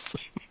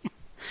 Yes.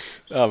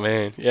 Oh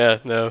man, yeah,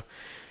 no,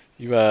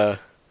 you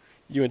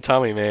and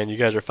Tommy, man, you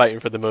guys are fighting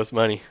for the most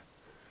money.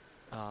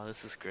 Oh,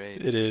 this is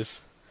great. It is.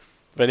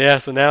 But yeah,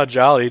 so now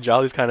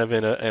Jolly's kind of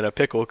in a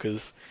pickle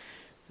because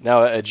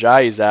now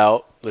Ajayi's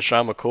out.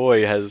 LaShawn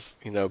McCoy has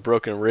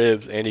broken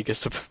ribs, and he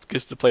gets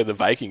to play the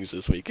Vikings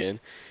this weekend.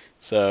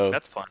 So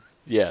that's fun.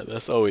 Yeah,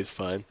 that's always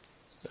fun.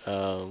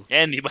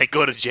 And he might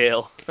go to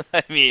jail.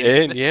 I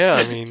mean,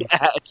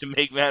 to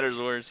make matters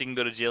worse, he can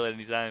go to jail at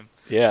any time.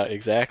 Yeah,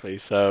 exactly.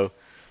 So,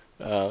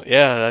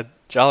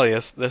 Jolly,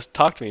 let's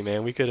talk to me,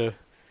 man. We could have,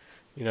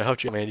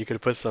 helped you, man. You could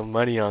have put some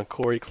money on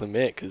Corey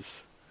Clement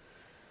because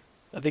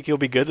I think he'll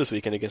be good this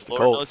weekend against the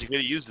Lord Colts. knows you could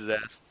have used his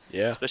ass.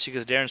 Yeah, especially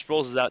because Darren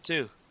Sproles is out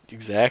too.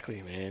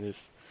 Exactly, man.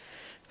 It's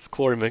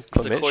Corey Clement.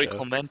 It's a Corey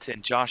Clement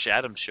and Josh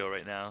Adams show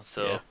right now.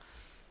 So, yeah.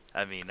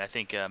 I mean, I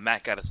think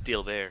Matt got a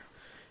steal there.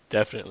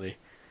 Definitely.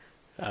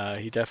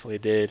 He definitely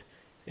did.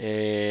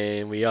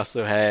 And we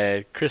also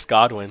had Chris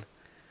Godwin.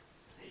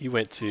 He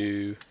went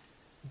to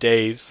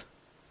Dave's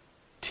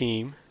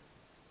team,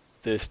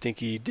 the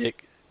Stinky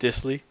Dick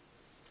Disley.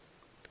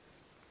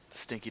 The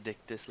Stinky Dick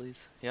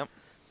Disleys, yep.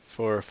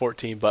 For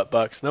 14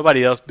 bucks.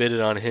 Nobody else bidded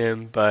on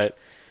him, but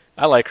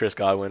I like Chris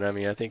Godwin. I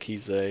mean, I think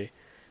he's a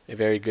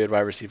very good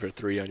wide receiver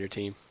 3 on your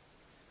team.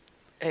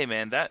 Hey,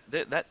 man,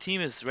 that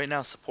team is right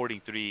now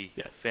supporting 3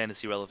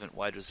 fantasy-relevant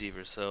wide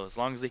receivers. So as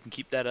long as they can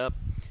keep that up,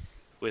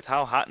 with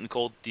how hot and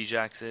cold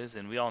Djax is,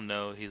 and we all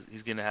know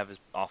he's going to have his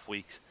off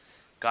weeks,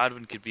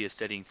 Godwin could be a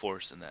steadying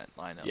force in that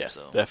lineup. Yes,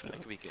 so definitely.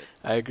 That could be good.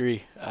 I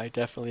agree. I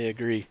definitely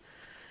agree.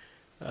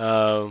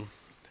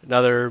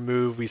 Another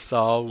move we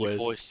saw was your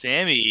boy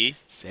Sammy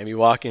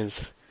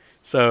Watkins.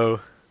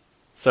 So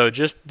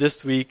just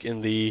this week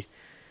in the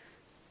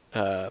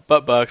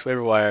Bucks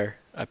waiver wire,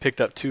 I picked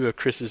up 2 of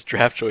Chris's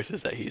draft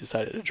choices that he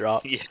decided to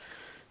drop. Yeah.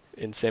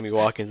 In Sammy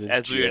Watkins and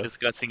as Gio. we were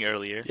discussing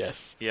earlier.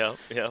 Yes. Yep.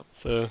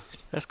 So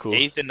that's cool.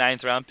 8th and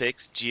 9th round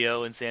picks,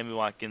 Gio and Sammy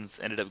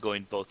Watkins ended up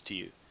going both to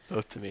you.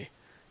 Both to me.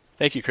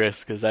 Thank you,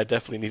 Chris, because I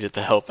definitely needed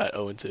the help at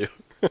 0-2.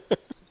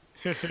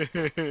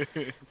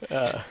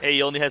 Hey,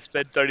 you only had to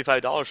spend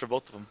 $35 for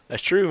both of them.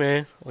 That's true,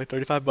 man. Only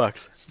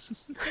 $35.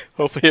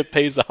 Hopefully it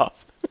pays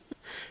off.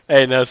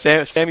 Hey, no,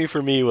 Sammy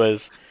for me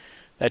was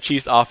that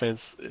Chiefs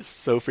offense is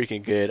so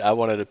freaking good. I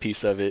wanted a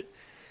piece of it,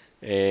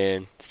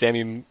 and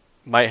Sammy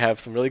might have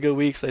some really good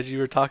weeks, as you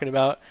were talking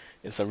about,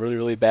 and some really,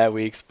 really bad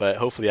weeks, but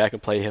hopefully I can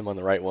play him on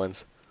the right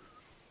ones.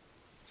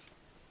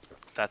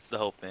 That's the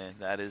hope, man.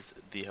 That is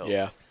the hope.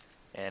 Yeah.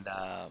 And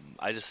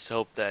I just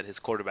hope that his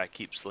quarterback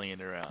keeps slinging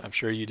it around. I'm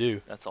sure you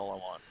do. That's all I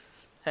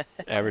want.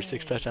 Average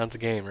 6 touchdowns a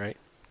game, right?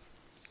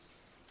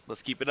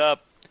 Let's keep it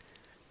up.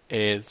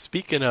 And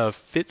speaking of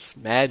Fitz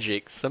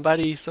Magic,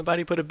 somebody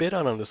put a bid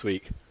on him this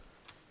week.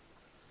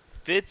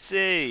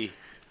 Fitzy,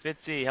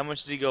 how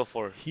much did he go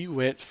for? He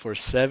went for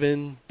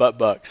 $7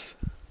 bucks.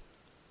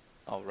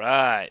 All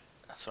right.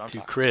 That's what I'm to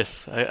talking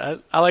Chris. I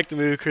like the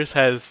move. Chris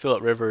has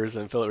Phillip Rivers,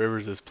 and Phillip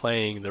Rivers is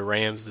playing the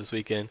Rams this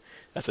weekend.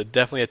 That's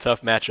definitely a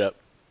tough matchup.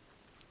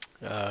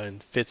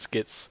 And Fitz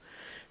gets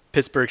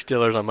Pittsburgh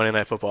Steelers on Monday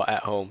Night Football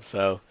at home.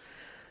 So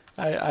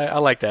I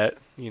like that,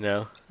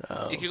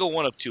 It could go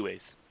one of 2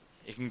 ways.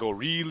 It can go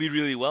really,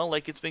 really well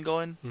like it's been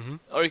going, mm-hmm.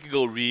 or it could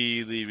go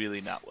really,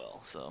 really not well.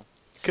 So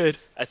Could.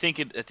 I think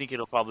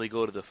it'll probably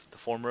go to the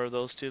former of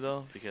those two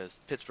though, because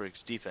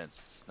Pittsburgh's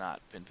defense has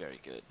not been very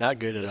good. Not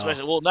good at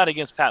Especially, all. well, not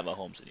against Pat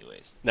Mahomes,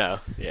 anyways. No,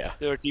 yeah.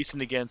 They were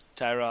decent against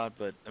Tyrod,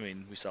 but I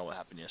mean, we saw what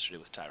happened yesterday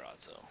with Tyrod.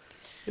 So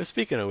Yeah,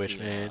 speaking of which,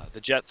 man.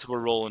 the Jets were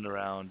rolling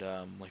around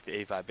like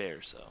the A5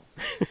 Bears.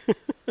 So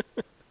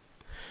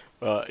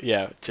Well,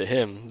 yeah, to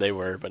him they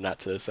were, but not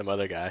to some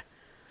other guy.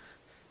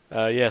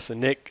 So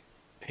Nick,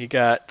 he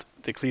got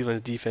the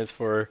Cleveland's defense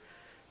for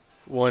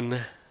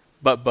one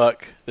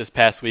buck this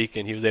past week,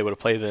 and he was able to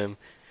play them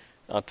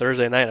on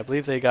Thursday night. I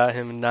believe they got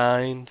him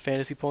 9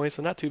 fantasy points,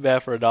 so not too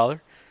bad for $1.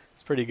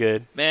 It's pretty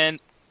good. man,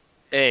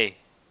 hey,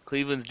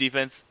 Cleveland's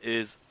defense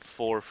is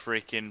for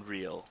freaking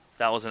real.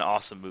 That was an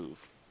awesome move.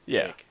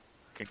 Yeah. Nick,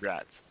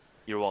 congrats.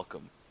 You're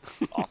welcome.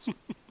 Awesome.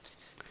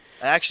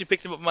 I actually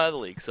picked him up in my other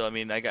league, so I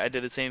mean, I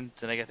did the same,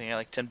 and I think I got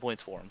like 10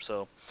 points for him.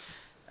 So,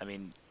 I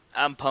mean,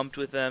 I'm pumped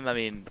with them. I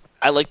mean,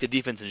 I like the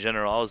defense in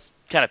general. I was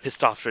kind of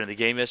pissed off during the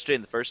game yesterday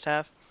in the first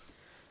half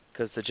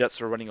because the Jets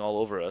were running all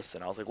over us,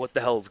 and I was like, what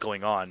the hell is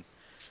going on?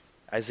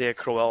 Isaiah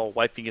Crowell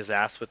wiping his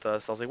ass with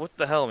us. I was like, what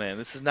the hell, man?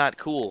 This is not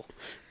cool.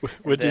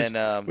 What'd And you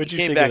then he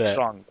came think back of that?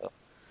 strong, though.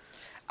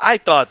 I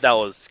thought that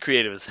was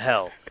creative as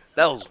hell.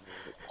 That was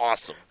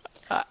awesome.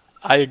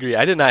 I agree.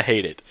 I did not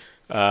hate it.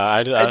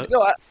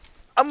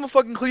 I'm a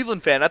fucking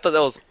Cleveland fan. I thought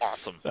that was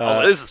awesome. I was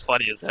like, this is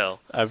funny as hell.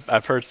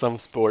 I've heard some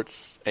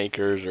sports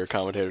anchors or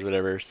commentators,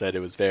 whatever, said it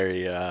was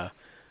very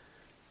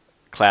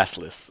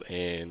classless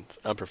and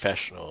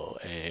unprofessional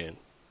and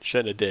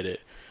shouldn't have did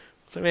it.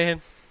 So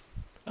man,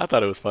 I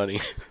thought it was funny.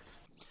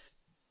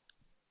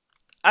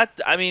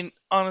 I mean,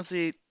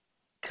 honestly,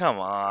 come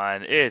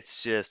on.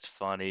 It's just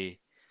funny.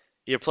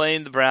 You're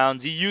playing the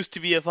Browns. You used to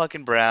be a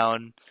fucking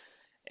Brown,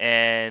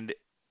 and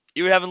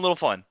you were having a little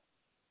fun.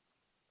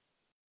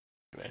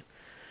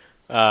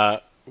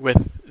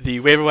 With the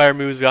waiver wire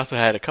moves, we also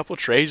had a couple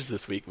trades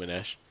this week,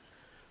 Manesh.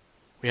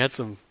 We had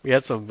some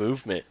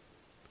movement.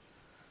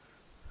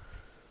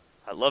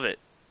 I love it.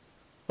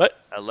 What?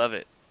 I love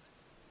it.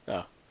 Oh,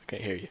 I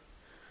can't hear you.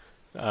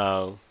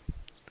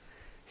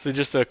 So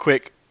just a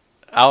quick,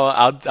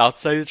 I'll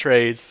tell you the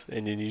trades,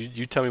 and then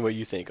you tell me what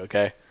you think.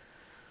 Okay.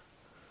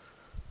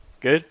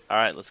 Good. All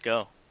right, let's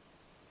go.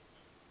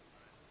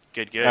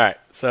 Good. All right.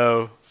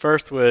 So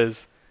first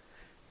was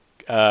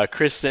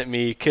Chris sent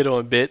me Kittle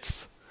and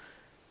Bits,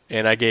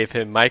 and I gave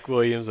him Mike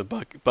Williams and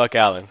Buck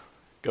Allen.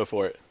 Go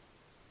for it.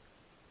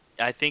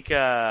 I think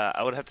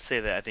I would have to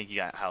say that I think you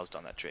got housed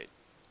on that trade.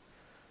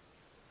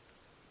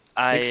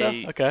 I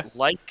Think so? Okay.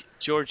 like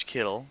George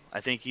Kittle. I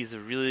think he's a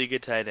really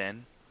good tight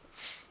end.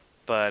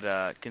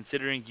 But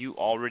considering you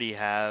already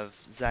have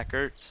Zach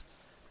Ertz,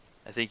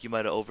 I think you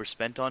might have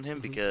overspent on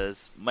him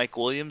because Mike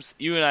Williams,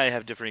 you and I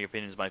have differing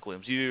opinions, Mike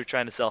Williams. You were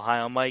trying to sell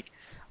high on Mike.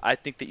 I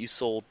think that you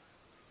sold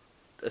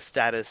a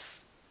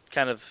status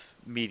kind of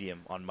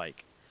medium on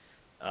Mike.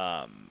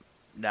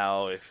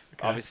 Now, if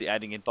obviously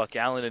adding in Buck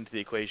Allen into the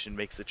equation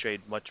makes the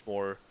trade much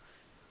more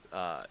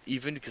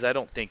even, because I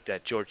don't think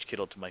that George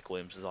Kittle to Mike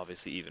Williams is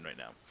obviously even right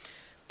now.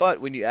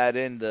 But when you add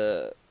in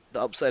the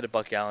upside of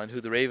Buck Allen, who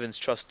the Ravens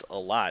trust a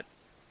lot,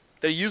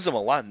 they use him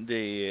a lot in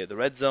the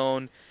red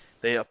zone.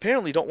 They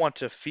apparently don't want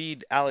to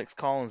feed Alex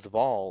Collins the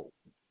ball.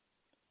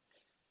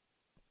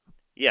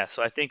 Yeah,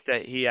 so I think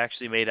that he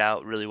actually made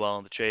out really well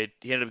in the trade.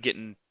 He ended up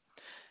getting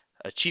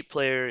a cheap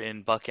player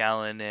in Buck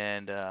Allen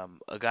and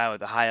a guy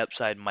with a high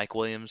upside, Mike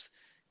Williams.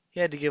 He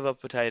had to give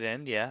up a tight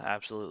end, yeah,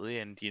 absolutely.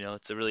 And,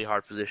 it's a really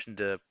hard position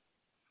to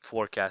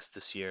forecast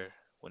this year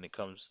when it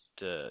comes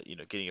to,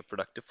 getting a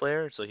productive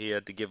player. So he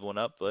had to give one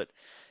up, but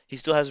he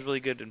still has a really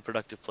good and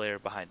productive player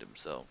behind him.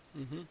 So,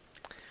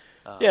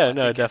 Yeah,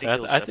 no,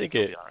 definitely. I think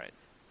he'll it. be all right.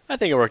 I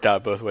think it worked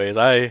out both ways.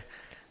 I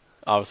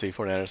obviously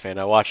 49ers fan.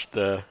 I watched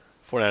the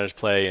 49ers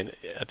play, and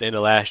at the end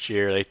of last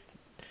year,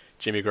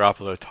 Jimmy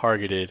Garoppolo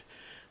targeted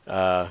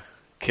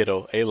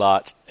Kittle a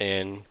lot,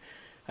 and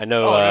I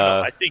know.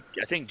 No. I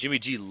think Jimmy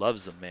G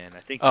loves him, man.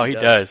 I think. He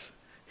does.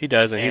 He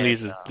does, and he And,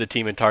 leads the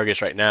team in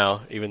targets right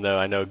now. Even though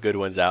I know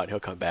Goodwin's out, he'll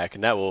come back,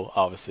 and that will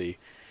obviously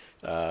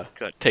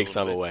take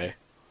some away.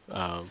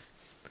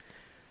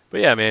 But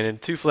yeah, man, in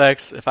 2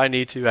 flex, if I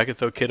need to, I could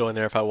throw Kittle in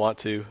there if I want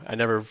to. I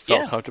never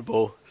felt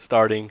comfortable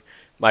starting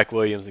Mike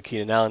Williams and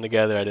Keenan Allen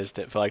together. I just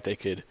didn't feel like they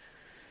could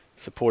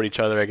support each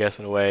other, I guess,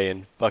 in a way.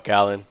 And Buck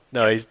Allen,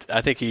 no,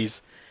 I think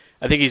he's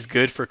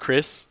good for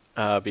Chris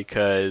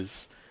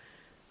because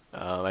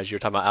as you were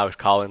talking about Alex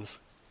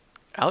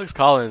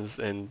Collins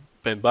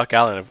and Buck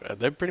Allen,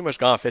 they're pretty much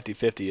gone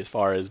 50-50 as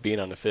far as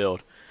being on the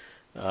field.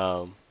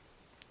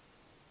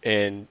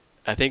 And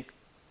I think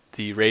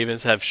the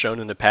Ravens have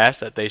shown in the past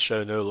that they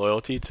show no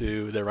loyalty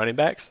to their running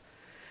backs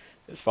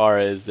as far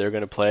as they're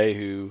going to play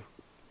who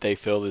they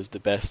feel is the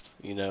best,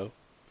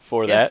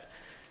 for that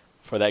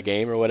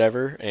game or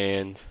whatever.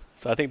 And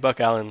so I think Buck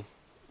Allen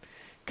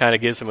kind of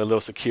gives him a little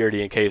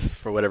security in case,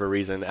 for whatever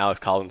reason, Alex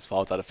Collins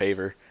falls out of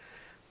favor.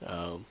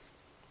 So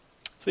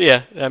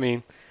yeah, I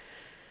mean,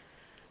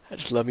 I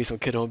just love me some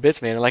Kittle and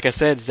Bits, man. And like I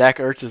said, Zach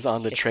Ertz is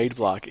on the trade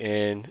block,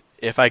 and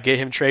if I get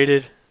him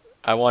traded,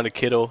 I wanted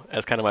Kittle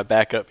as kind of my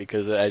backup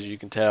because, as you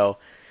can tell,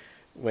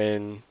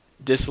 when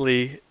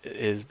Disley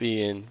is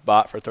being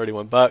bought for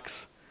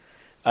 $31,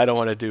 I don't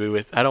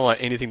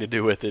want anything to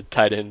do with the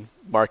tight end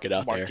market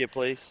out there.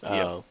 Marketplace.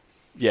 Yeah.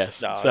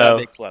 Yes. No, So that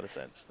makes a lot of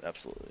sense.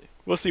 Absolutely.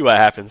 we'll see what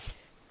happens.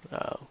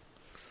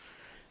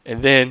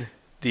 And then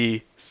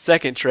the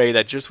second trade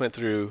that just went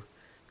through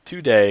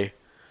today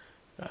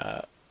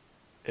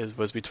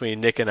was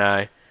between Nick and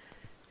I.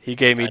 He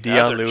gave me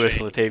Dion Lewis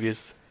and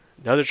Latavius.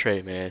 Another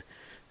trade, man.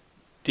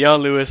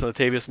 Dion Lewis and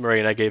Latavius Murray,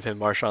 and I gave him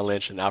Marshawn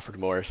Lynch and Alfred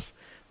Morris.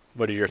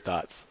 What are your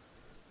thoughts?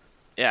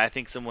 Yeah, I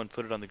think someone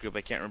put it on the group.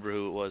 I can't remember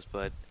who it was,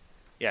 but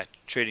yeah,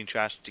 trading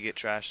trash to get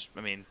trash.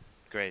 I mean,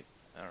 great.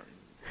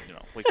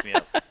 Wake me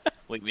up.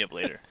 Wake me up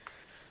later.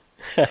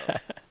 So,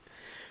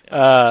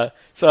 yeah.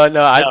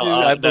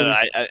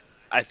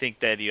 I think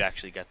that you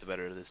actually got the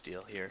better of this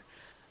deal here.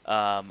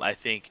 I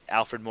think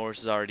Alfred Morris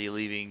is already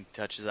leaving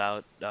touches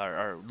out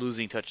or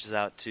losing touches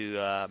out to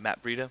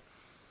Matt Breida.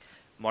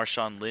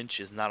 Marshawn Lynch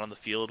is not on the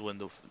field when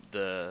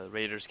the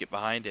Raiders get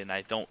behind, and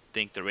I don't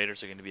think the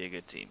Raiders are going to be a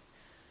good team.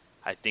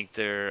 I think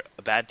they're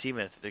a bad team,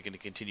 and I think they're going to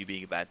continue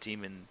being a bad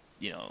team. And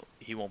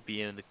he won't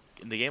be in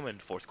the game in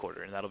the fourth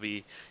quarter, and that'll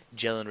be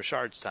Jalen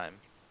Richard's time.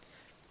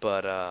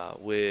 But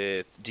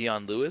with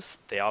Dion Lewis,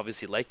 they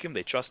obviously like him,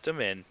 they trust him,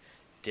 and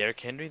Derrick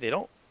Henry, they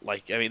don't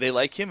like. I mean, they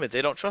like him, but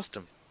they don't trust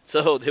him.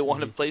 So they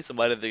want to play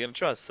somebody they're going to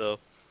trust. So,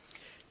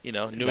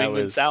 New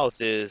England South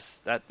is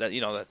that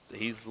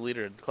he's the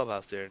leader in the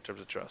clubhouse there in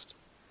terms of trust.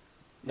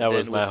 That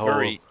was my whole.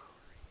 Murray,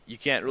 you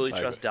can't really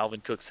trust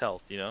Dalvin Cook's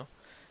health,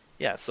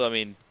 Yeah, so I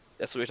mean,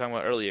 that's what we were talking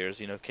about earlier. Is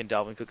can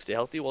Dalvin Cook stay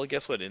healthy? Well,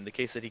 guess what? In the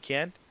case that he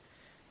can't,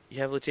 you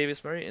have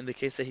Latavius Murray. In the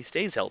case that he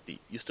stays healthy,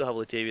 you still have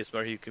Latavius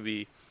Murray who can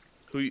be,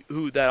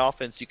 who that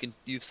offense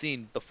you've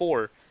seen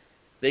before,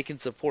 they can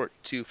support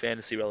two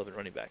fantasy relevant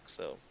running backs.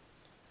 So,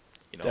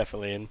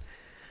 definitely, and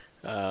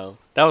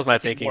that was my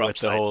thinking with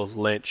the whole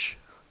Lynch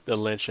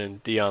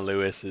and Dion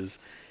Lewis is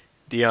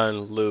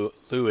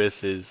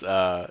Lewis is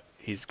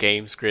he's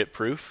game script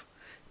proof.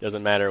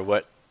 Doesn't matter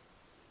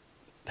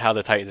how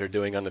the Titans are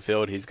doing on the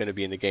field, he's going to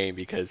be in the game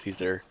because he's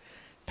their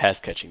pass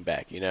catching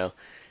back,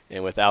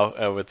 And with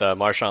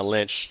Marshawn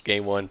Lynch,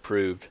 game one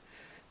proved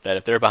that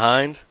if they're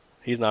behind,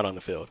 he's not on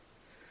the field.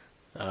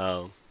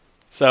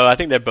 So I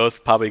think they're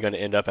both probably going to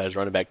end up as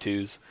running back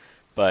twos,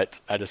 but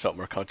I just felt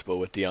more comfortable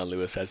with Dion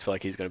Lewis. I just feel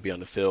like he's going to be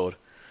on the field,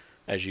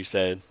 as you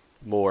said,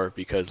 more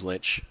because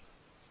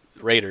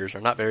Raiders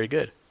are not very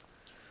good.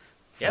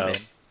 So, yeah,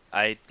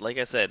 man. Like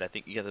I said, I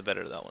think you got the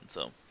better of that one.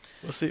 So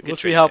we'll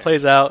see how it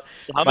plays out.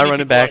 So how many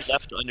running backs are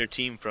left on your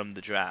team from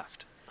the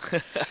draft?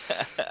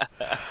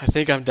 I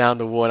think I'm down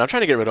to one. I'm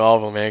trying to get rid of all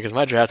of them, man, because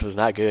my draft was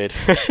not good.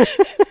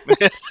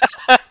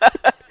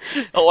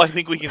 Oh, I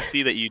think we can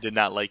see that you did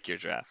not like your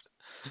draft.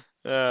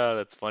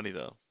 That's funny,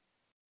 though.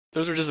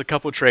 Those are just a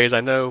couple trades.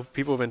 I know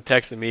people have been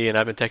texting me, and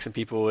I've been texting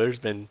people. There's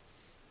been,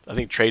 I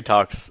think, trade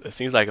talks, it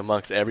seems like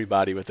amongst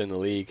everybody within the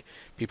league.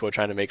 People are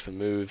trying to make some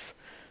moves.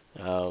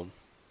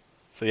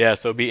 So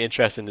it'll be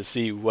interesting to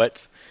see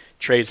what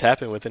trades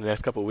happen within the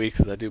next couple of weeks,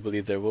 because I do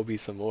believe there will be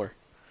some more.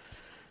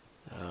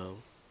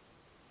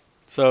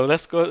 So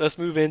let's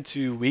move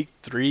into week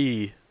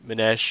 3,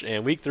 Manesh.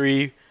 And week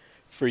 3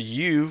 for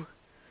you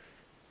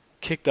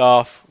kicked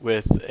off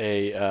with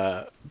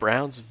a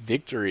Browns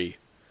victory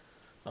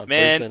on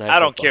Thursday Night I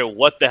don't Football. care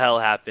what the hell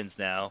happens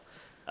now.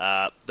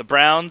 The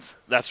Browns,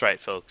 that's right,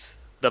 folks.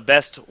 The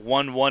best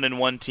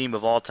 1-1-1 team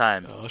of all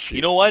time. Oh, shoot.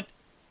 You know what?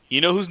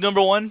 You know who's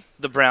number one?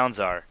 The Browns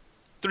are.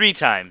 3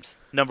 times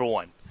number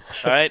one.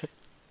 All right?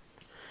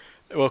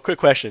 Well, quick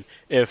question.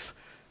 I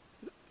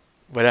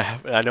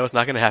know it's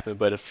not going to happen,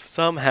 but if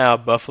somehow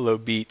Buffalo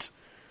beat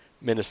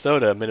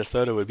Minnesota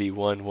would be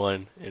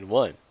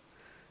 1-1-1.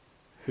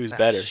 Who's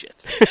better? Shit.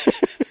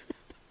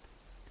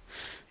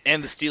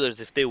 And the Steelers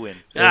if they win.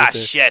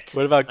 Shit.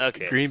 What about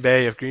Green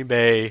Bay? If Green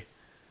Bay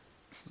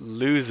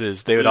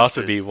loses, they would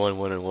also be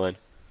 1-1-1.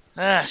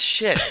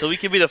 Shit. So we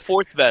could be the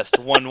 4th best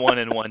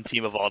 1-1-1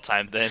 team of all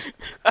time then.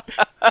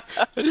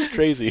 That is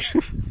crazy.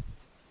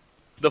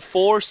 The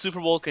 4 Super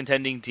Bowl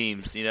contending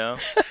teams,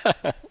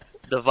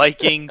 The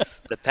Vikings,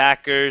 the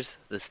Packers,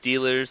 the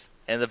Steelers,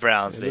 and the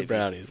Browns, baby. The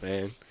Brownies,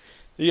 man.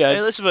 Yeah. I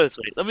mean, let's put it this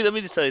way. Let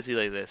me just tell it to you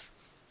like this.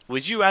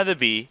 Would you rather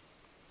be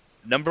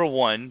number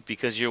 1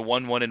 because you're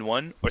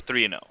 1-1-1 or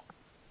 3-0?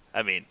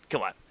 I mean,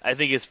 come on. I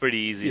think it's pretty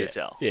easy to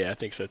tell. Yeah, I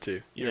think so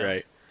too. You're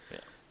right.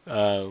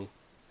 Yeah.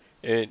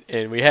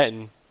 And we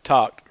hadn't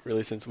talked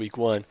really since week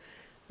 1.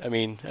 I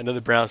mean, I know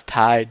the Browns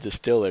tied the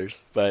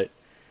Steelers, but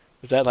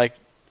was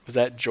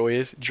that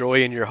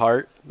joy in your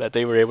heart that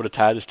they were able to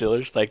tie the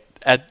Steelers? Like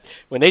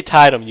when they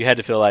tied them, you had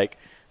to feel like,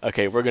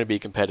 okay, we're going to be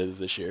competitive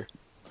this year.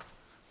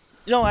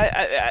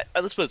 I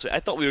let's put it this way.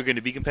 I thought we were going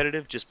to be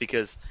competitive just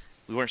because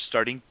we weren't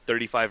starting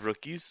 35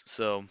 rookies,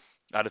 so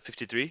out of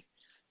 53.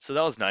 So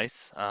that was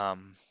nice.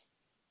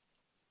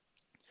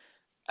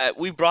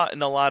 We brought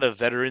in a lot of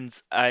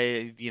veterans.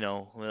 At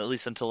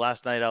least until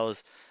last night,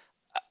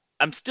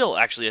 I'm still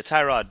actually a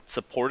Tyrod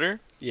supporter.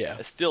 Yeah.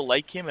 I still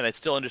like him, and I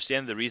still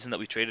understand the reason that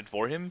we traded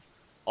for him.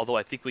 Although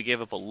I think we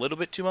gave up a little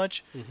bit too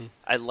much,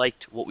 I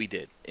liked what we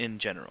did in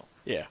general.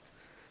 Yeah.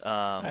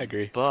 I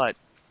agree. But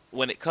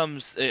when it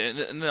comes, and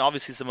then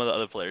obviously some of the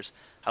other players,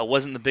 I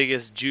wasn't the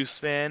biggest Juice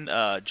fan,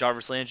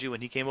 Jarvis Landry,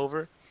 when he came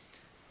over.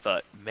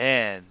 But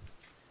man,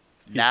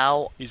 He's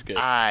now he's good.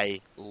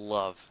 I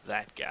love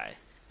that guy.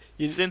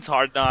 Since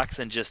Hard Knocks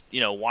and just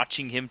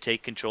watching him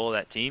take control of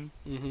that team,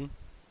 Mm-hmm.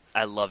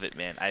 I love it,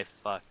 man. I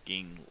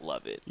fucking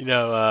love it.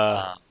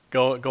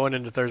 Going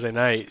into Thursday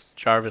night,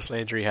 Jarvis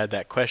Landry had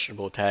that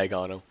questionable tag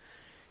on him.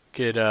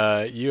 Could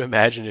you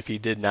imagine if he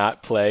did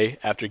not play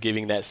after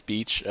giving that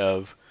speech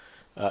of,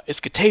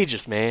 "It's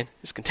contagious, man.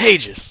 It's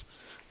contagious."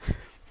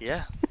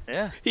 Yeah,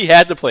 yeah. He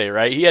had to play,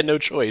 right? He had no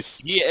choice.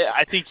 Yeah,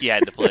 I think he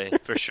had to play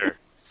for sure.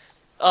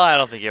 Oh, I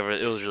don't think it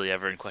was really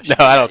ever in question.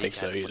 No, I Yeah, don't he think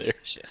so had to play. either.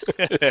 Shit.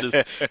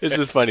 It's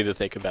just funny to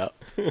think about.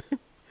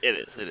 It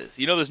is. It is.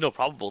 There's no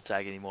probable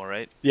tag anymore,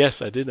 right?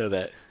 Yes, I did know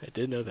that. I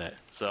did know that.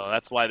 So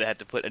that's why they had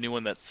to put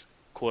anyone that's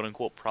quote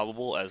unquote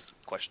probable as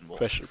questionable.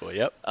 Questionable.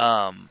 Yep.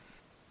 Um,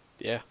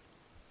 Yeah.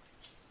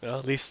 Well,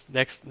 at least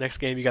next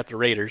game you got the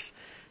Raiders.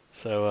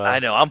 So I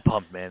know. I'm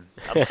pumped, man.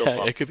 I'm so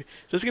pumped. it could be.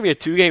 Is this gonna be a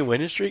 2-game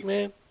winning streak,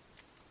 man?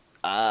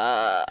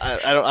 I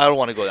don't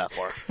want to go that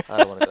far. I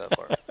don't want to go that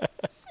far.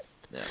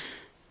 Yeah.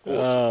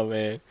 Oh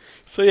man.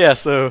 So yeah.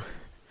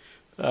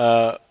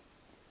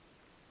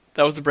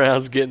 That was the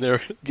Browns getting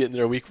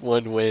their week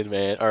 1 win,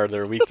 man, or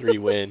their week 3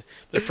 win,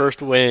 their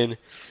first win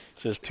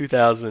since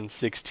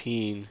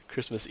 2016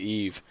 Christmas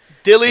Eve.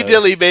 Dilly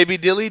dilly, baby,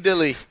 dilly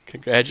dilly.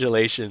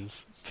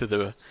 Congratulations to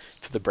the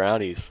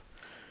Brownies.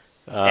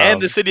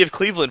 And the city of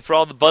Cleveland for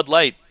all the Bud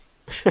Light.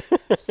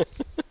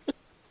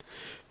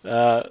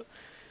 So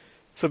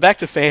back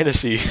to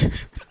fantasy.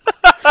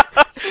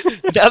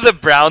 Now the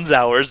Browns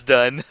hour's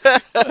done.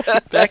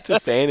 Back to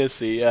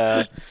fantasy.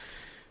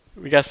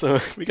 We got some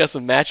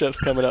matchups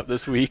coming up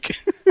this week.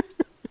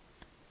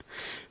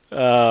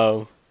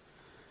 Right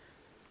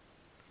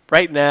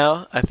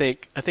now, I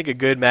think a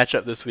good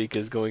matchup this week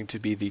is going to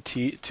be the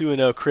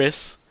 2-0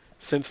 Chris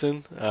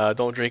Simpson,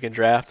 Don't Drink and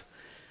Draft,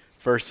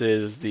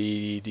 versus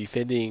the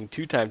defending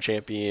 2-time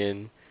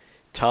champion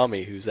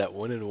Tommy, who's at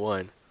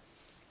 1-1.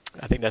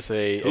 I think that's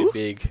a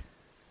big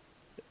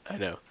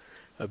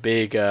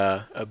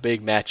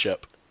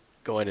matchup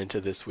going into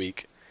this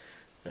week.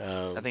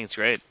 I think it's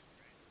great.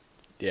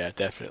 Yeah,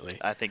 definitely.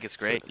 I think it's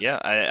great. Yeah,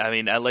 I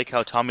mean, I like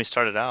how Tommy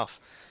started off.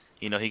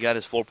 He got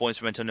his 4 points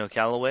from Antonio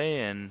Callaway,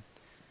 and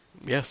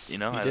yes,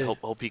 I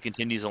hope he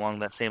continues along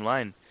that same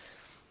line.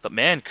 But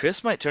man,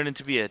 Chris might turn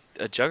into be a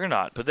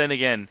juggernaut. But then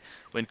again,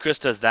 when Chris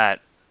does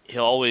that,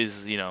 he'll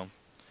always,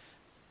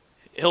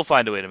 he'll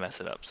find a way to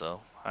mess it up.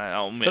 So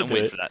I'm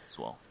waiting for that as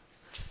well.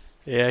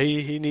 Yeah,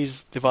 he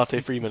needs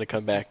Devontae Freeman to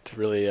come back to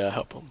really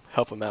help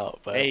him out.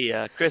 But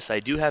hey, Chris,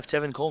 I do have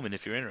Tevin Coleman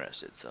if you're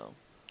interested. So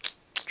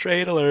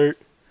trade alert.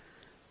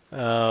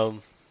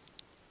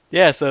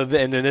 Yeah. So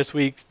and then this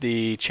week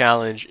the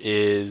challenge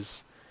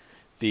is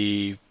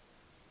the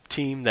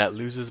team that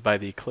loses by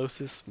the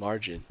closest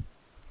margin.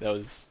 That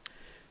was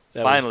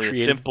finally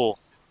created,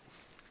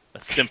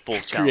 a simple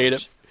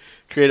challenge.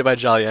 Created by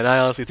Jolly, and I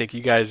honestly think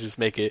you guys just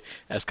make it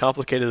as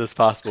complicated as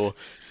possible,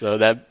 so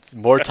that's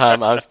more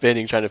time I'm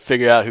spending trying to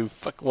figure out who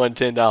won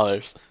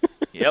 $10.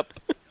 Yep.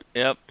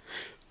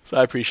 So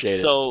I appreciate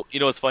it. So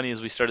what's funny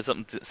is we started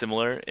something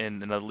similar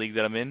in another league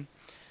that I'm in,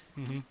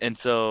 and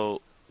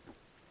so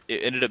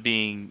it ended up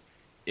being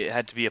it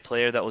had to be a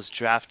player that was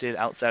drafted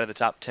outside of the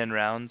top 10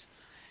 rounds,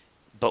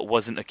 but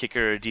wasn't a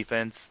kicker or a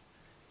defense,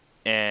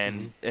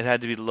 and it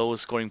had to be the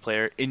lowest scoring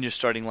player in your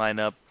starting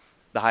lineup,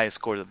 the highest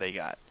score that they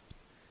got.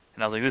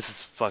 And I was like, this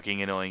is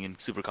fucking annoying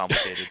and super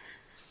complicated.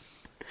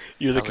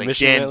 You're the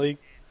commissioner in that league?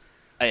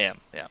 I am,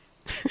 yeah.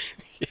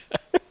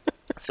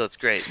 So it's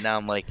great. Now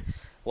I'm like,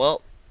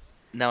 well,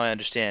 now I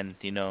understand,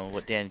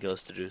 what Dan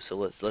goes through. So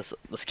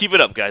let's keep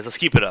it up, guys. Let's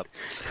keep it up.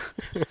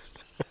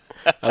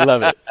 I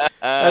love it.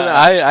 And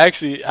I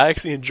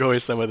actually enjoy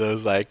some of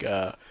those, like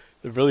the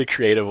really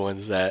creative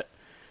ones that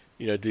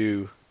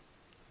do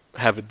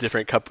have a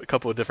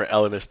couple of different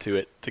elements to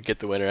it to get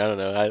the winner. I don't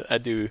know.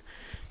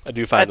 I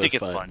do find those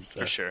it's fun. fun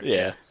for sure.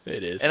 Yeah,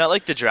 it is. And I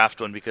like the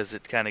draft one because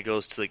it kind of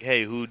goes to like,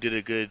 hey, who did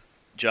a good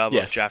job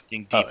of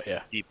drafting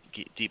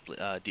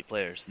deep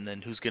players, and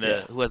then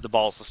who has the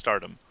balls to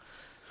start them.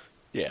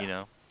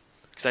 Yeah.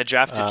 Because I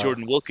drafted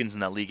Jordan Wilkins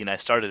in that league and I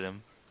started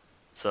him,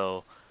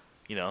 so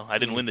I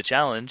didn't win the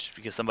challenge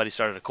because somebody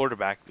started a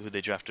quarterback who they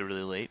drafted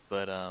really late,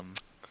 but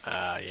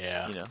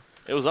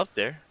it was up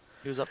there.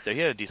 He was up there. He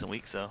had a decent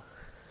week, so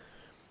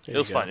it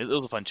was fun. It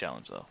was a fun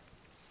challenge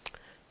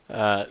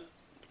though.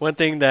 One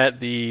thing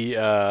that the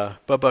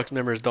Bud Bucks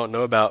members don't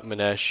know about,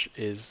 Manesh,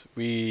 is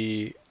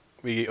we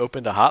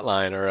opened a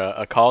hotline or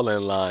a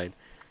call-in line.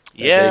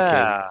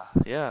 Yeah.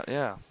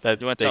 That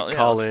they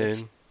call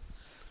in,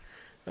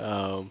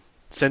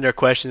 send their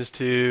questions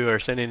to, or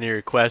send any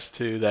requests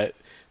to that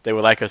they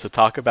would like us to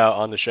talk about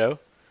on the show.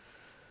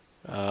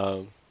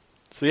 So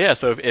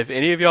if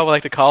any of y'all would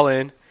like to call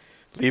in,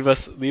 leave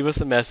us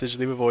a message,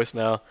 leave a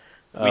voicemail.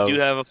 We do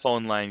have a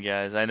phone line,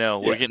 guys. I know.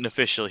 We're getting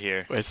official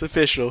here. It's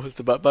official. It's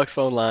the Butt Bucks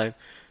phone line.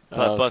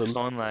 Butt Bucks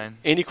phone line.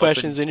 Any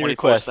questions, any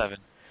requests?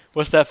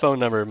 What's that phone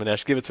number,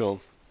 Manesh? Give it to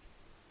them.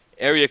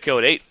 Area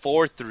code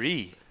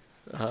 843.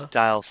 Uh-huh.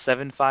 Dial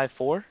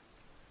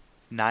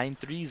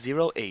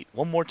 754-9308.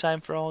 One more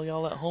time for all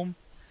y'all at home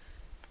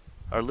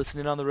are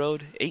listening on the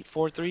road.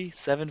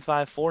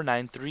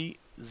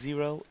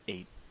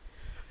 843-754-9308.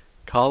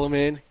 Call them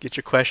in, get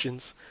your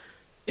questions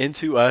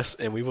into us,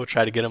 and we will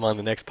try to get them on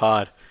the next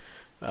pod.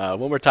 One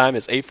more time,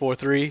 it's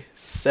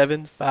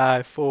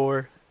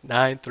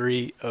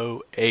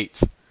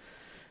 843-754-9308.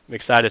 I'm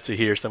excited to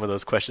hear some of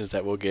those questions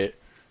that we'll get.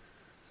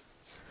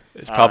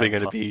 It's probably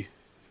going to be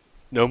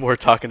no more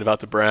talking about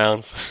the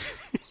Browns.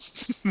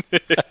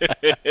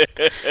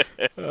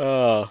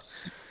 Oh,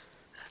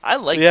 I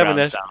like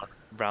Yeah,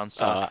 Browns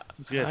talk.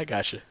 It's good. I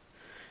gotcha.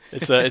 I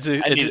need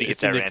to get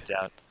that rant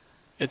out.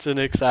 It's an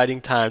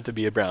exciting time to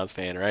be a Browns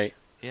fan, right?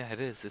 Yeah, it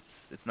is.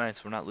 It's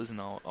nice. We're not losing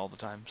all the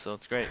time, so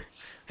it's great.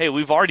 Hey,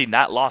 we've already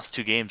not lost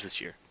 2 games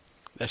this year.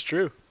 That's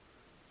true.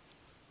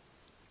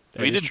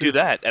 We didn't do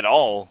that at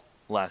all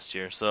last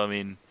year, so I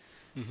mean,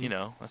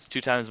 Mm-hmm. that's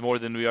 2 times more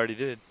than we already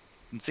did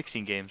in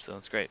 16 games, so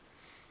it's great.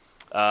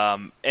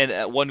 And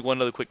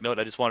one other quick note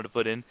I just wanted to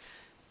put in: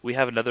 we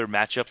have another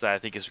matchup that I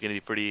think is going to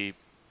be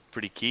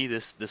pretty key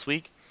this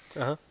week.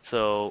 Uh-huh.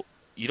 So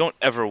you don't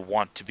ever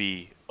want to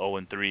be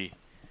 0-3,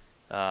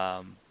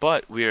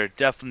 but we are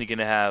definitely going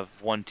to have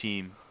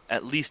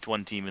at least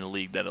one team in the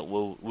league that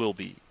will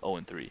be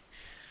 0-3.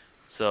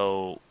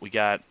 So we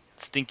got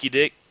Stinky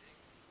Dick,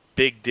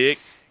 Big Dick,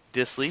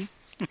 Disley,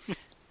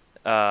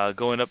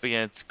 going up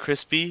against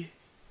Crispy,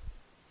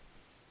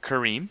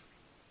 Kareem.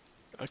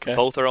 Okay.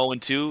 Both are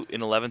 0-2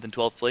 in 11th and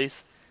 12th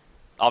place.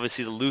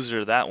 Obviously, the loser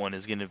of that one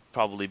is going to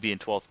probably be in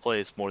 12th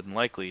place, more than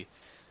likely.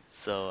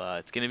 So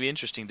it's going to be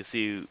interesting to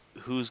see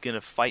who's going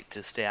to fight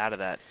to stay out of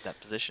that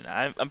position.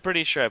 I'm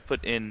pretty sure I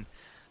put in,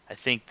 I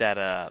think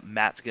that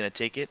Matt's going to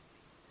take it.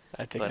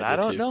 But I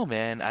don't too. know,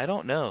 man. I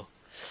don't know.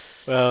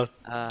 Well,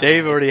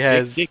 Dave already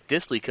has. Dick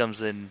Disley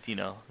comes in,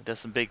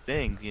 does some big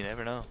things. You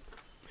never know.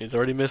 He's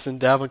already missing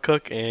Dalvin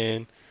Cook,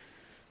 and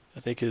I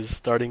think his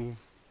starting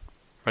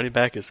running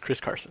back is Chris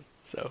Carson.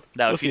 So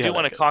now, if you do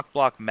want to cock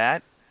block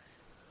Matt,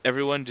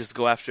 everyone just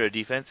go after a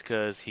defense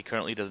because he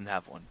currently doesn't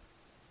have one.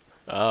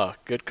 Oh,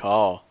 good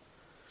call.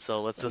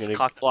 So let's just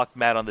cock block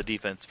Matt on the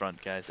defense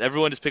front, guys.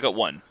 Everyone just pick up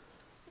one.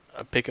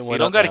 I'm picking one. You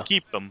don't got to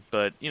keep him,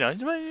 but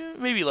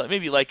maybe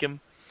like him.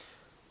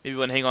 Maybe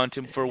want to hang on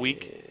to him for a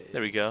week.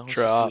 There we go.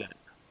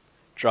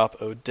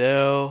 Drop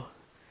Odell.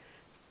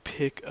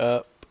 Pick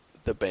up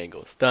the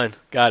Bengals. Done.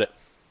 Got it.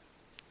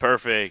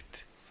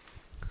 Perfect.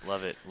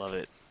 Love it.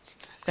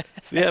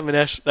 So yeah,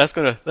 Manesh,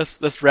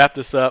 let's wrap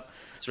this up.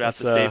 Let's wrap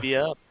this baby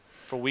up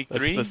for week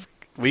 3.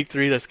 Week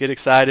 3. Let's get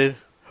excited.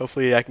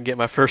 Hopefully, I can get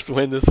my first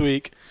win this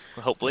week.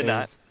 Hopefully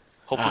not.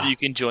 Hopefully, you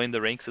can join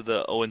the ranks of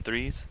the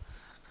 0-3s.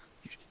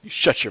 You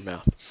shut your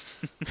mouth.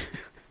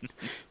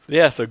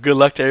 So good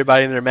luck to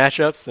everybody in their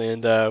matchups,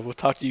 and we'll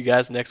talk to you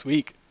guys next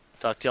week.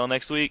 Talk to y'all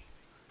next week.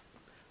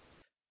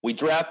 We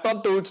draft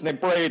on dudes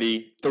named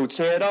Brady. Dudes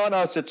hit on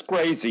us, it's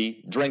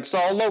crazy. Drinks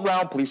all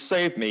around, please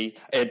save me.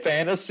 In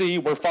fantasy,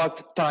 we're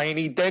fucked.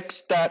 Tiny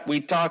dicks that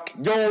we talk.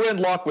 You're in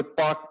luck with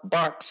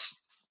Bucks.